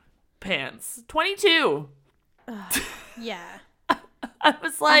pants. 22. Yeah. I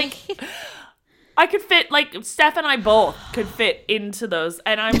was like, I could fit, like, Steph and I both could fit into those.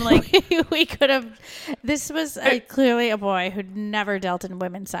 And I'm like, we could have. This was clearly a boy who'd never dealt in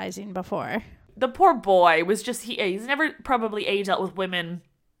women sizing before. The poor boy was just, he's never probably A, dealt with women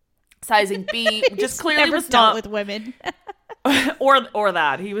sizing, B, just clearly never was dealt not with women. or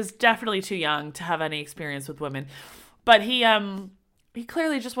that. He was definitely too young to have any experience with women. But he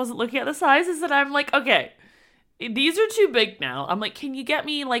clearly just wasn't looking at the sizes. And I'm like, okay, these are too big now. I'm like, can you get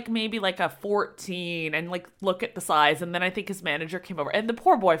me like maybe like a 14 and like look at the size? And then I think his manager came over and the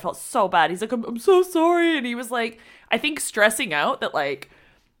poor boy felt so bad. He's like, I'm so sorry. And he was like, I think stressing out that like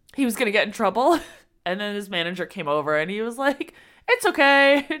he was going to get in trouble. And then his manager came over and he was like, it's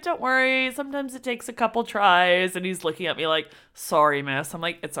okay. Don't worry. Sometimes it takes a couple tries. And he's looking at me like, sorry, miss. I'm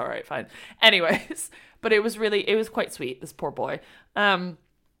like, it's all right. Fine. Anyways, but it was quite sweet. This poor boy.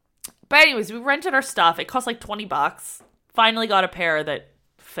 But anyways, we rented our stuff. It cost like $20. Finally got a pair that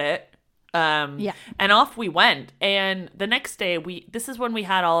fit. Yeah. And off we went. And the next day, this is when we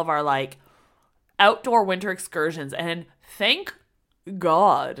had all of our like outdoor winter excursions. And thank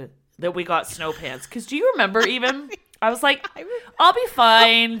God that we got snow pants. Because do you remember even? I was like, I'll be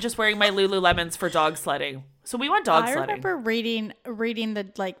fine just wearing my Lululemons for dog sledding. So we went dog sledding. I remember reading the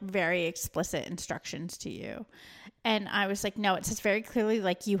like very explicit instructions to you. And I was like, no, it says very clearly,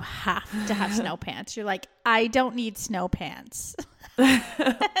 like, you have to have snow pants. You're like, I don't need snow pants.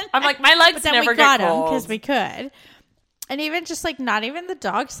 I'm like, my legs never get cold. Because we could. And even just like, not even the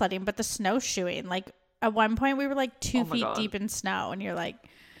dog sledding, but the snowshoeing. Like, at one point we were like 2 feet deep in snow. And we're like,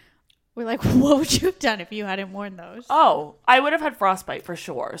 what would you have done if you hadn't worn those? Oh, I would have had frostbite for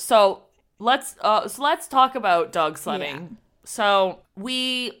sure. So let's talk about dog sledding. Yeah. So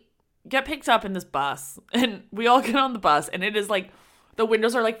we get picked up in this bus, and we all get on the bus, and it is like the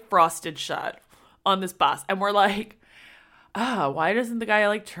windows are like frosted shut on this bus, and we're like, why doesn't the guy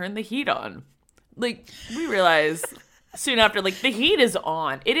like turn the heat on? Like, we realize soon after, like, the heat is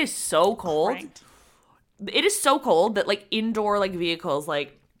on. It is so cold. It is so cold that like indoor like vehicles,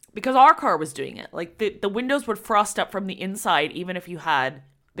 like, because our car was doing it, like the windows would frost up from the inside even if you had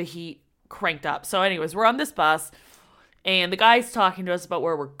the heat cranked up. So anyways, we're on this bus. And the guy's talking to us about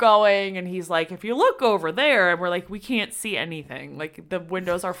where we're going. And he's like, if you look over there, and we're like, we can't see anything. Like, the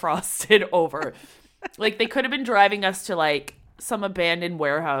windows are frosted over. Like, they could have been driving us to, like, some abandoned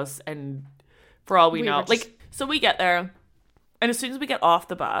warehouse. And for all we know. Like, so we get there. And as soon as we get off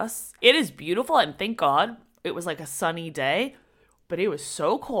the bus, it is beautiful. And thank God it was, like, a sunny day. But it was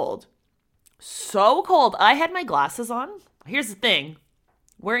so cold. So cold. I had my glasses on. Here's the thing.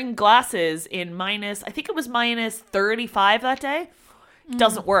 Wearing glasses in I think it was minus 35 that day,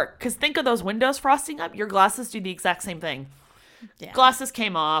 doesn't work. Because think of those windows frosting up. Your glasses do the exact same thing. Yeah. Glasses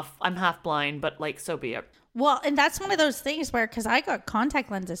came off. I'm half blind, but like, so be it. Well, and that's one of those things where, because I got contact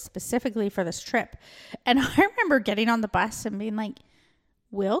lenses specifically for this trip. And I remember getting on the bus and being like,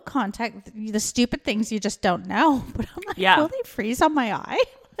 will contact, the stupid things you just don't know. But I'm like, will they freeze on my eye?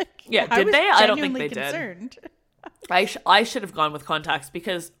 Like, yeah, did they? I don't think they concerned. Did. I should have gone with contacts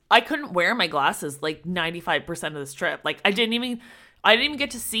because I couldn't wear my glasses like 95% of this trip. Like, I didn't even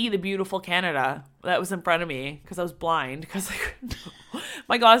get to see the beautiful Canada that was in front of me because I was blind because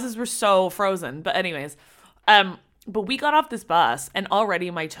my glasses were so frozen. But anyways, but we got off this bus and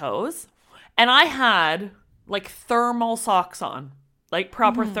already my toes, and I had like thermal socks on, like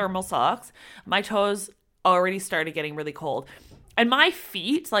proper thermal socks. My toes already started getting really cold, and my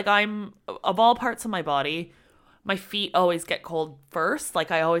feet, like, I'm of all parts of my body, my feet always get cold first. Like,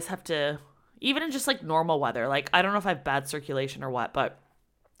 I always have to, even in just like normal weather, like, I don't know if I have bad circulation or what, but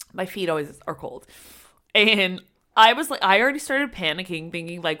my feet always are cold. And I was like, I already started panicking,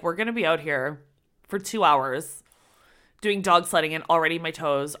 thinking like, we're going to be out here for 2 hours doing dog sledding, and already my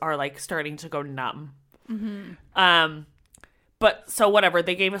toes are like starting to go numb. But so whatever,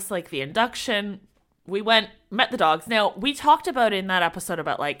 they gave us like the induction. We went, met the dogs. Now, we talked about in that episode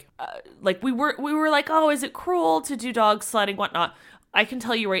about like we were like, oh, is it cruel to do dog sledding, whatnot? I can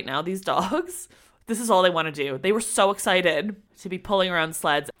tell you right now, these dogs, this is all they want to do. They were so excited to be pulling around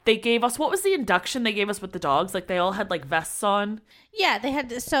sleds. They gave us, what was the induction they gave us with the dogs? Like, they all had like vests on. Yeah, they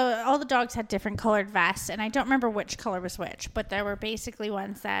had, so all the dogs had different colored vests, and I don't remember which color was which, but there were basically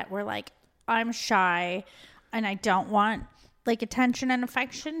ones that were like, I'm shy and I don't want like attention and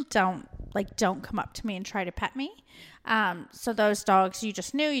affection. Don't come up to me and try to pet me. So those dogs, you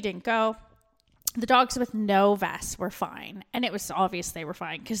just knew, you didn't go. The dogs with no vests were fine. And it was obvious they were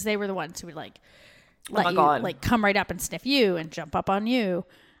fine because they were the ones who would like let you like come right up and sniff you and jump up on you.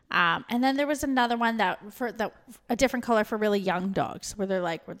 And then there was another one that a different color for really young dogs, where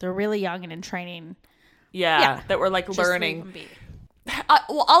they're really young and in training. Yeah, that were like learning.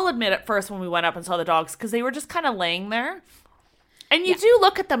 I'll admit at first when we went up and saw the dogs, because they were just kind of laying there. And you do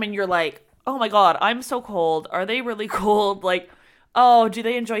look at them and you're like, oh my God, I'm so cold. Are they really cold? Like, oh, do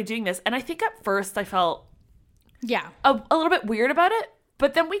they enjoy doing this? And I think at first I felt a little bit weird about it.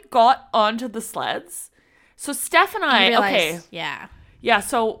 But then we got onto the sleds. So Steph and I, realized, Yeah,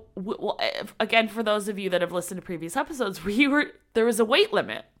 so again, for those of you that have listened to previous episodes, there was a weight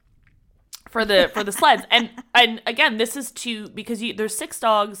limit for the sleds. And again, this is because there's 6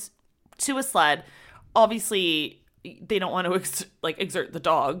 dogs to a sled. Obviously, they don't want to exert the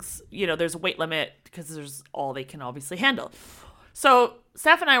dogs. You know, there's a weight limit because there's all they can obviously handle. So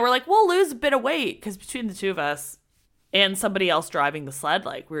Steph and I were like, we'll lose a bit of weight because between the two of us and somebody else driving the sled,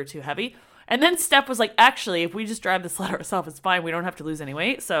 like, we were too heavy. And then Steph was like, actually, if we just drive the sled ourselves, it's fine. We don't have to lose any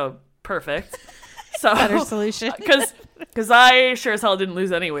weight. So perfect. So better solution. Because I sure as hell didn't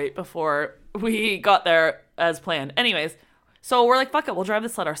lose any weight before we got there as planned. Anyways, so we're like, fuck it, we'll drive the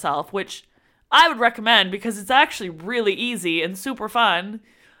sled ourselves, which I would recommend because it's actually really easy and super fun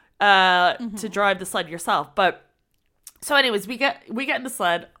to drive the sled yourself. But so anyways, we get in the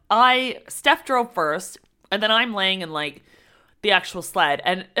sled. Steph drove first, and then I'm laying in like the actual sled,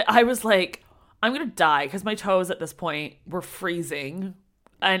 and I was like, I'm going to die because my toes at this point were freezing.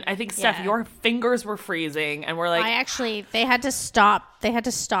 And I think, Steph, your fingers were freezing. And we're like... they had to stop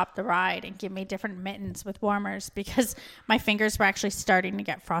the ride and give me different mittens with warmers because my fingers were actually starting to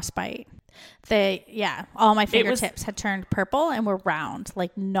get frostbite. All my fingertips had turned purple and were round,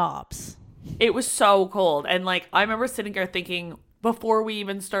 like knobs. It was so cold. And like, I remember sitting there thinking, before we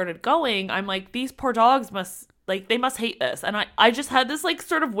even started going, I'm like, these poor dogs must hate this. And I just had this like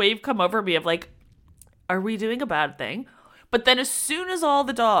sort of wave come over me of like, are we doing a bad thing? But then as soon as all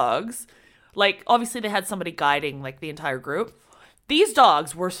the dogs, like obviously they had somebody guiding like the entire group, these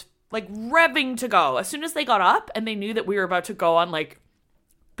dogs were like revving to go. As soon as they got up and they knew that we were about to go on like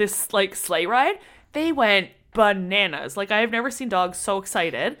this like sleigh ride, they went bananas. Like, I have never seen dogs so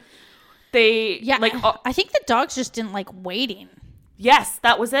excited. I think the dogs just didn't like waiting. Yes,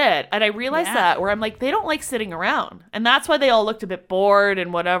 that was it. And I realized that where I'm like, they don't like sitting around. And that's why they all looked a bit bored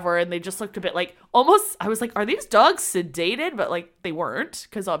and whatever. And they just looked a bit like almost, I was like, are these dogs sedated? But like they weren't,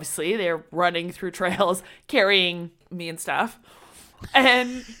 because obviously they're running through trails carrying me and stuff.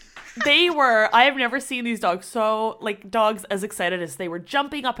 And I have never seen these dogs so like dogs as excited as they were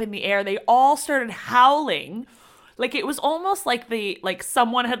jumping up in the air. They all started howling. Like it was almost like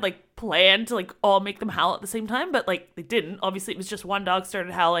someone had like planned to like all make them howl at the same time, but like they didn't. Obviously it was just one dog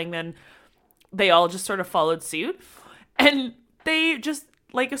started howling, then they all just sort of followed suit. And they just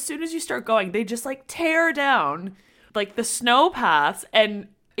like, as soon as you start going, they just like tear down like the snow paths. And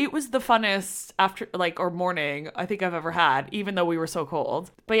it was the funnest morning I think I've ever had, even though we were so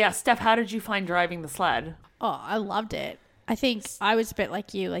cold. But yeah, Steph, how did you find driving the sled? Oh, I loved it. I think I was a bit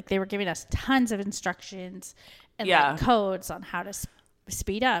like you. Like they were giving us tons of instructions and like codes on how to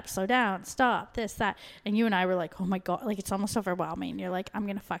speed up, slow down, stop, this, that. And you and I were like, oh my God, like it's almost overwhelming. You're like, I'm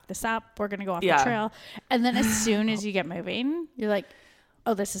going to fuck this up. We're going to go off the trail. And then as soon as you get moving, you're like,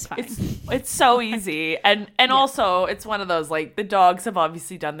 oh, this is fine. It's so easy. And also it's one of those, like the dogs have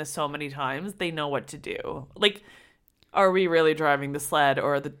obviously done this so many times. They know what to do. Like, are we really driving the sled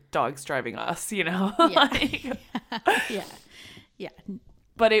or are the dogs driving us, you know? Yeah.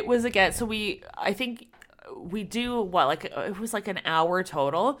 But it was, again, so I think we do it was like an hour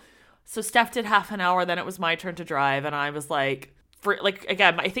total. So Steph did half an hour, then it was my turn to drive, and I was like,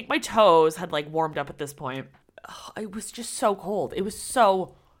 again, I think my toes had like warmed up at this point. It was just so cold. It was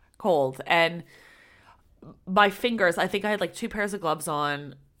so cold. And my fingers, I think I had like 2 pairs of gloves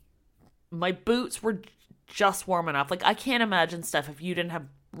on. My boots were just warm enough. Like, I can't imagine, Steph, if you didn't have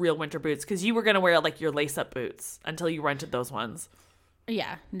real winter boots, because you were going to wear like your lace-up boots until you rented those ones.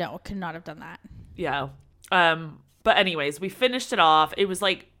 Yeah, no, could not have done that. Yeah. But anyways, we finished it off. It was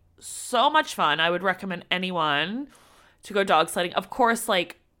like so much fun. I would recommend anyone to go dog sledding. Of course,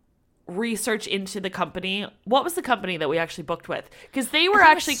 like research into the company. What was the company that we actually booked with? Because they were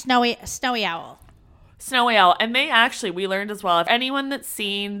actually Snowy Owl. Snowy Owl. And we learned as well, if anyone that's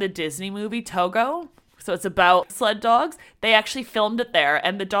seen the Disney movie Togo, so it's about sled dogs, they actually filmed it there.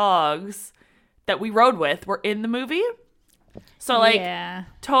 And the dogs that we rode with were in the movie. So like,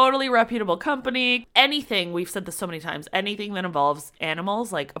 totally reputable company. Anything, we've said this so many times, anything that involves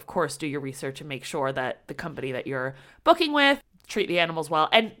animals, like, of course, do your research and make sure that the company that you're booking with treat the animals well.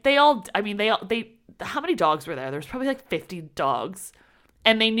 And how many dogs were there? There's probably like 50 dogs.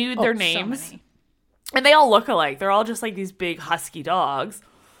 And they knew their names. So and they all look alike. They're all just like these big husky dogs.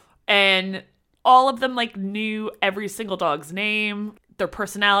 And all of them like knew every single dog's name, their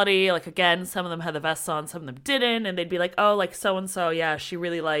personality. Like, again, some of them had the vests on, some of them didn't. And they'd be like, oh, like so-and-so, yeah, she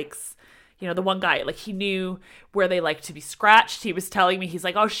really likes, you know, the one guy, like he knew where they like to be scratched. He was telling me, he's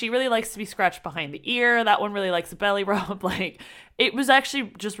like, oh, she really likes to be scratched behind the ear. That one really likes a belly rub. Like, it was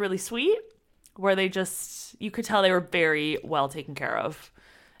actually just really sweet, where you could tell they were very well taken care of.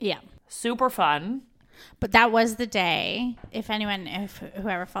 Yeah. Super fun. But that was the day, if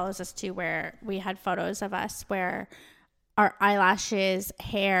whoever follows us too, where we had photos of us where our eyelashes,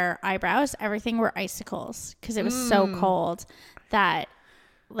 hair, eyebrows, everything were icicles, because it was so cold that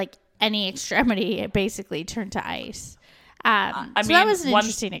like any extremity basically turned to ice. So that was an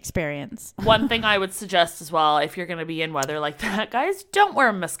interesting experience. One thing I would suggest as well, if you're going to be in weather like that, guys, don't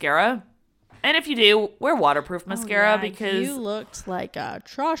wear mascara. And if you do, wear waterproof mascara, because you looked like a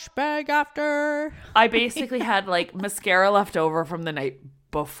trash bag after. I basically had like mascara left over from the night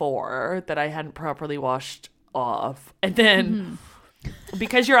before that I hadn't properly washed off. And then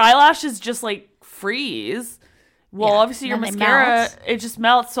because your eyelashes just like freeze, obviously your mascara, it just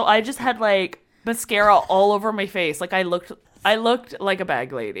melts. So I just had like mascara all over my face. Like I looked like a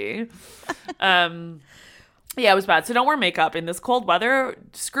bag lady. Yeah, it was bad. So don't wear makeup in this cold weather.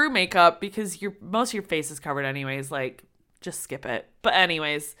 Screw makeup, because most of your face is covered anyways. Like, just skip it. But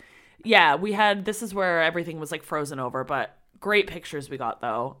anyways, Yeah, this is where everything was like frozen over, but great pictures we got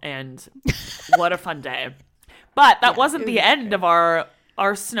though. And what a fun day. But that wasn't the end of our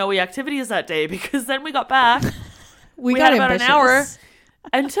snowy activities that day, because then we got back. we had about an hour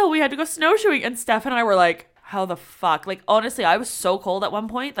until we had to go snowshoeing. And Steph and I were like, how the fuck? Like, honestly, I was so cold at one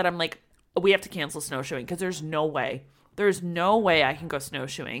point that I'm like, we have to cancel snowshoeing because there's no way I can go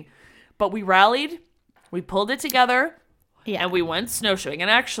snowshoeing. But we rallied, we pulled it together, and we went snowshoeing. And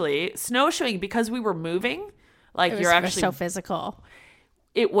actually, snowshoeing, because we were moving, like, you're actually so physical.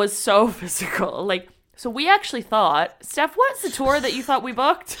 It was so physical. Like, so we actually thought, Steph, what's the tour that you thought we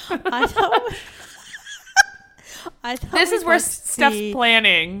booked? I thought this is where Steph's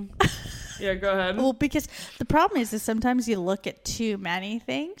planning. Yeah, go ahead. Well, because the problem is sometimes you look at too many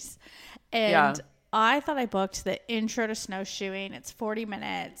things. And I thought I booked the intro to snowshoeing. It's 40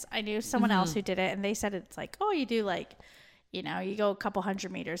 minutes. I knew someone else who did it, and they said it's like, oh, you do like, you know, you go a couple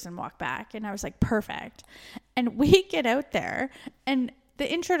 100 meters and walk back. And I was like, perfect. And we get out there, and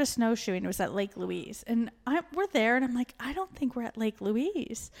the intro to snowshoeing was at Lake Louise. And we're there, and I'm like, I don't think we're at Lake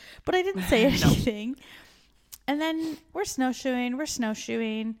Louise. But I didn't say anything. And then we're snowshoeing.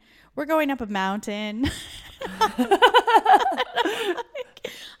 We're going up a mountain.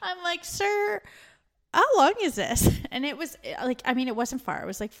 I'm like, sir, how long is this? And it was like, I mean, it wasn't far. It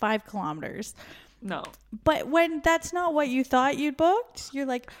was like 5 kilometers. No. But when that's not what you thought you'd booked, you're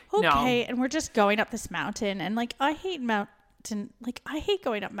like, okay. No. And we're just going up this mountain. And like, I hate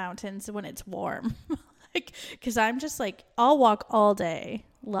going up mountains when it's warm. Like, because I'm just like, I'll walk all day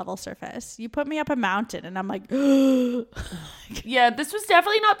level surface. You put me up a mountain and I'm like, yeah, this was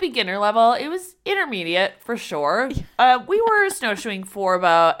definitely not beginner level. It was intermediate for sure. We were snowshoeing for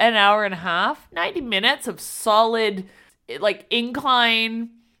about an hour and a half, 90 minutes of solid, like,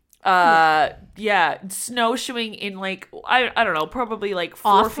 incline, snowshoeing in like, I don't know, probably like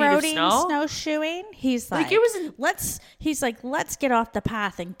 4 feet of snow. Snowshoeing. He's like, let's get off the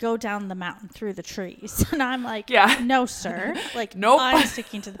path and go down the mountain through the trees. And I'm like, no, sir. Like, nope. I'm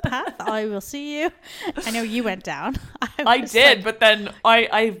sticking to the path. I will see you. I know you went down. I did, like, but then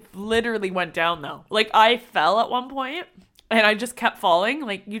I literally went down though. Like, I fell at one point and I just kept falling.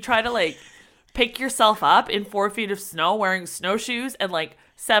 Like, you try to like pick yourself up in 4 feet of snow wearing snowshoes and like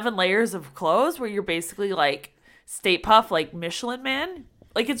 7 layers of clothes where you're basically like Stay Puft, like Michelin Man.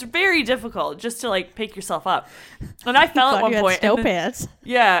 Like, it's very difficult just to like pick yourself up. And I fell at one point. Snow pants.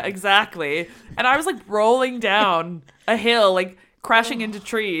 Yeah, exactly. And I was like rolling down a hill, like crashing into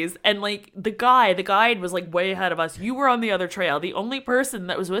trees. And like the guide was like way ahead of us. You were on the other trail. The only person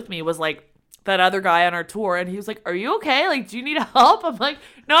that was with me was like that other guy on our tour, and he was like, are you okay? Like, do you need help? I'm like,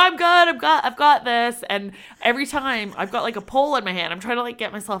 no, I'm good. I've got this. And every time I've got like a pole in my hand, I'm trying to like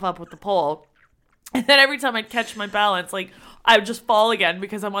get myself up with the pole. And then every time I'd catch my balance, like I would just fall again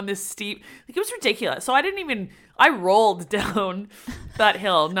because I'm on this steep, like, it was ridiculous. So I rolled down that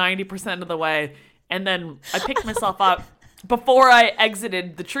hill 90% of the way. And then I picked myself up before I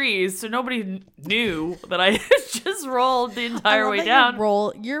exited the trees, so nobody knew that I just rolled the entire way down.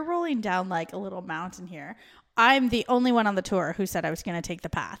 You're rolling down like a little mountain here. I'm the only one on the tour who said I was going to take the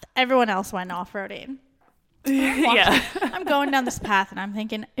path. Everyone else went off-roading. Yeah. I'm going down this path and I'm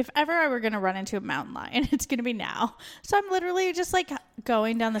thinking, if ever I were going to run into a mountain lion, it's going to be now. So I'm literally just like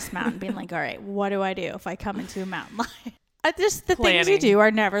going down this mountain being like, all right, what do I do if I come into a mountain lion? The things you do are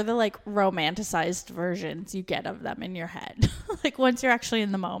never the like romanticized versions you get of them in your head. Like, once you're actually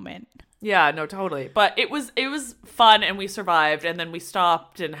in the moment. Yeah, no, totally. But it was fun, and we survived. And then we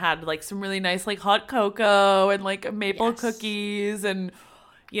stopped and had like some really nice like hot cocoa and like maple cookies, and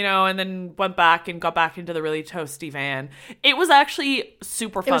you know, and then went back and got back into the really toasty van. It was actually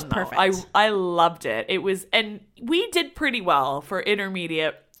super fun. It was perfect. I loved it. It was, and we did pretty well for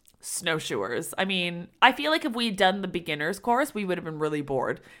intermediate snowshoers. I mean, I feel like if we'd done the beginner's course, we would have been really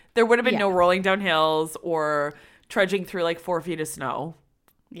bored. There would have been no rolling down hills or trudging through like 4 feet of snow.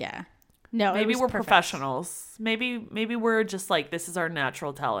 Yeah. No, maybe we're professionals. Maybe we're just like, this is our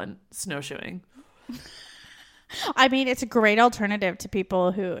natural talent, snowshoeing. I mean, it's a great alternative to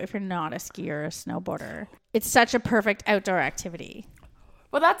people who, if you're not a skier or a snowboarder, it's such a perfect outdoor activity.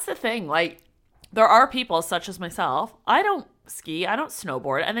 Well, that's the thing. Like, there are people such as myself. I don't ski, I don't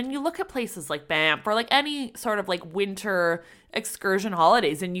snowboard. And then you look at places like Banff or like any sort of like winter excursion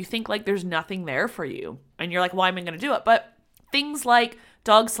holidays, and you think like there's nothing there for you. And you're like, why am I going to do it? But things like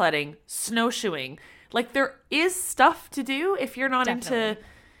dog sledding, snowshoeing, like there is stuff to do if you're not into,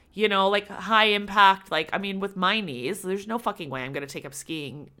 you know, like high impact. Like, I mean, with my knees, there's no fucking way I'm going to take up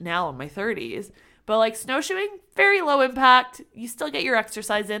skiing now in my 30s. But like snowshoeing, very low impact. You still get your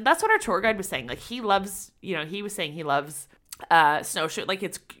exercise in. That's what our tour guide was saying. Like, he loves, you know, he was saying he loves snowshoe. Like,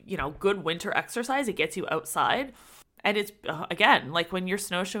 it's, you know, good winter exercise. It gets you outside. And it's, again, like when you're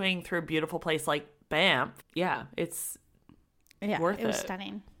snowshoeing through a beautiful place like Banff, it's worth it. It was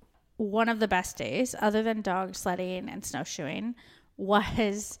stunning. One of the best days, other than dog sledding and snowshoeing,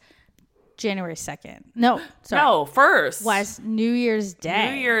 was January 2nd. No, sorry. No, first. Was New Year's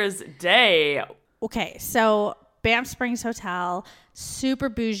Day. New Year's Day. Okay, so Banff Springs Hotel, super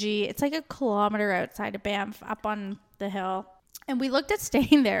bougie. It's like a kilometer outside of Banff, up on the hill. And we looked at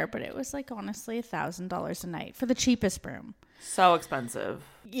staying there, but it was like honestly $1,000 a night for the cheapest room. So expensive.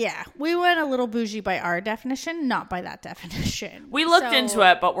 Yeah, we went a little bougie by our definition, not by that definition. We looked into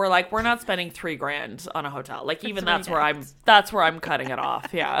it, but we're like, we're not spending $3,000 on a hotel. Like, even that's where I'm cutting it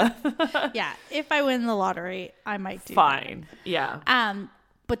off. Yeah. Yeah, if I win the lottery, I might do fine. That. Yeah.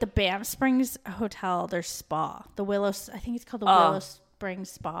 But the Banff Springs Hotel, their spa, the I think it's called the Willow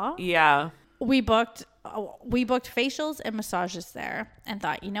Springs Spa. Yeah. We booked facials and massages there and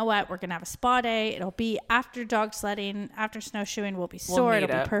thought, you know what, we're gonna have a spa day. It'll be after dog sledding, after snowshoeing. We'll be sore. It'll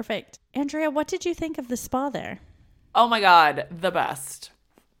be perfect. Andrea, what did you think of the spa there? Oh my God, the best.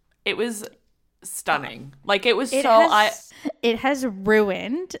 It was stunning. Like, it was it has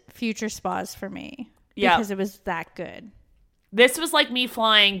ruined future spas for me because it was that good. This was like me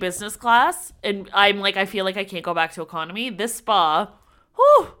flying business class, and I'm like, I feel like I can't go back to economy. This spa,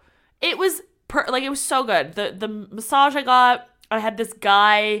 it was it was so good. The massage I had this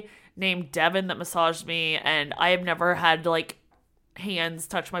guy named Devin that massaged me, and I have never had like hands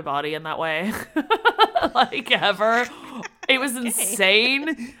touch my body in that way, like, ever. It was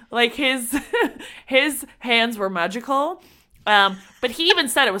insane. Like, his hands were magical. But he even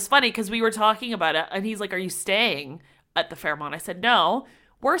said it was funny because we were talking about it, and he's like, "Are you staying at the Fairmont?" I said, "No,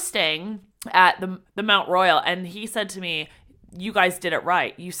 we're staying at the Mount Royal." And he said to me, "You guys did it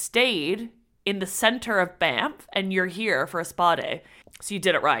right. You stayed in the center of Banff, and you're here for a spa day. So you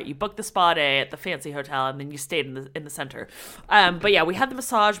did it right. You booked the spa day at the fancy hotel, and then you stayed in the center." But yeah, we had the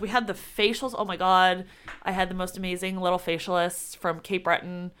massage, we had the facials. Oh my God, I had the most amazing little facialist from Cape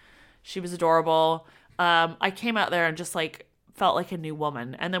Breton. She was adorable. I came out there and just like felt like a new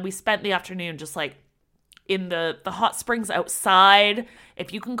woman. And then we spent the afternoon just like in the hot springs outside.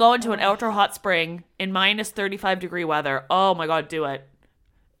 If you can go into an outdoor hot spring in minus 35 degree weather, oh my God, do it.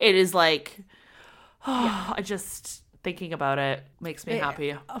 It is like, I just, thinking about it makes me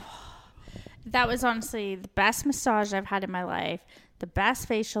happy. That was honestly the best massage I've had in my life, the best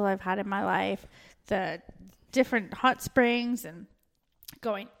facial I've had in my life, the different hot springs and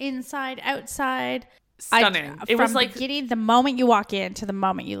going inside, outside. Stunning. It was like the moment you walk in to the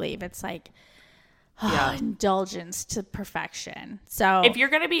moment you leave, it's like, indulgence to perfection. So if you're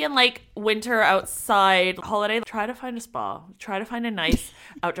going to be in like winter outside holiday, try to find a spa. Try to find a nice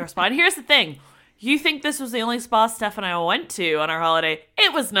outdoor spa. And here's the thing. You think this was the only spa Steph and I went to on our holiday.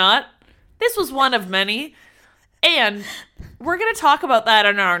 It was not. This was one of many. And we're going to talk about that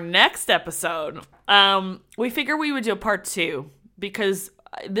in our next episode. We figure we would do a part 2 because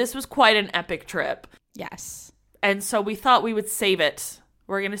this was quite an epic trip. Yes. And so we thought we would save it.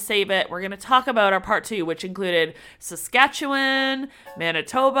 We're going to save it. We're going to talk about our part 2, which included Saskatchewan,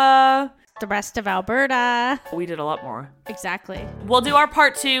 Manitoba, the rest of Alberta. We did a lot more. Exactly. We'll do our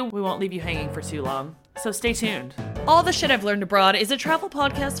part 2. We won't leave you hanging for too long. So stay tuned. All the Shit I've Learned Abroad is a travel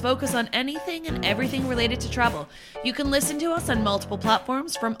podcast focused on anything and everything related to travel. You can listen to us on multiple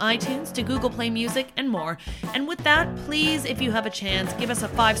platforms, from iTunes to Google Play Music and more. And with that, please, if you have a chance, give us a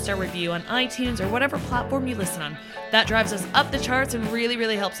 5-star review on iTunes or whatever platform you listen on. That drives us up the charts and really,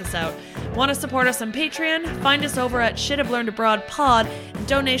 really helps us out. Want to support us on Patreon? Find us over at Shit I've Learned Abroad Pod, and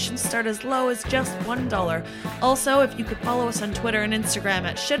donations start as low as just $1. Also, if you could follow us on Twitter and Instagram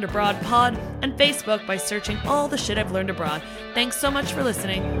at Shit Abroad Pod, and Facebook by searching All the Shit I've Learned Abroad. Thanks so much for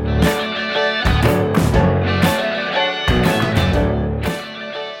listening.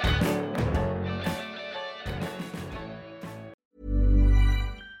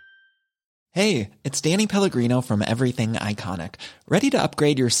 Hey, it's Danny Pellegrino from Everything Iconic. Ready to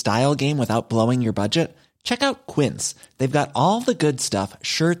upgrade your style game without blowing your budget? Check out Quince. They've got all the good stuff,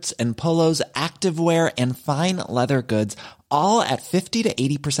 shirts and polos, activewear, and fine leather goods, all at 50 to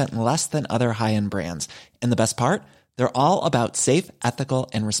 80% less than other high-end brands. And the best part? They're all about safe,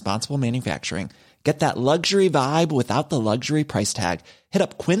 ethical, and responsible manufacturing. Get that luxury vibe without the luxury price tag. Hit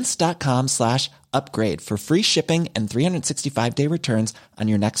up quince.com/upgrade for free shipping and 365-day returns on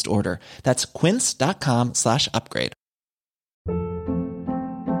your next order. That's quince.com/upgrade.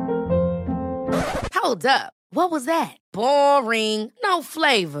 Hold up. What was that? Boring. No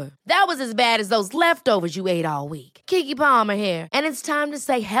flavor. That was as bad as those leftovers you ate all week. Keke Palmer here, and it's time to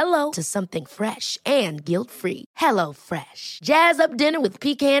say hello to something fresh and guilt-free. Hello Fresh. Jazz up dinner with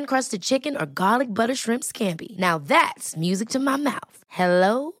pecan-crusted chicken or garlic butter shrimp scampi. Now that's music to my mouth.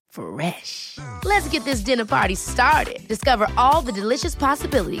 Hello Fresh. Let's get this dinner party started. Discover all the delicious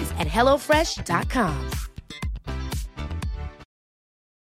possibilities at HelloFresh.com.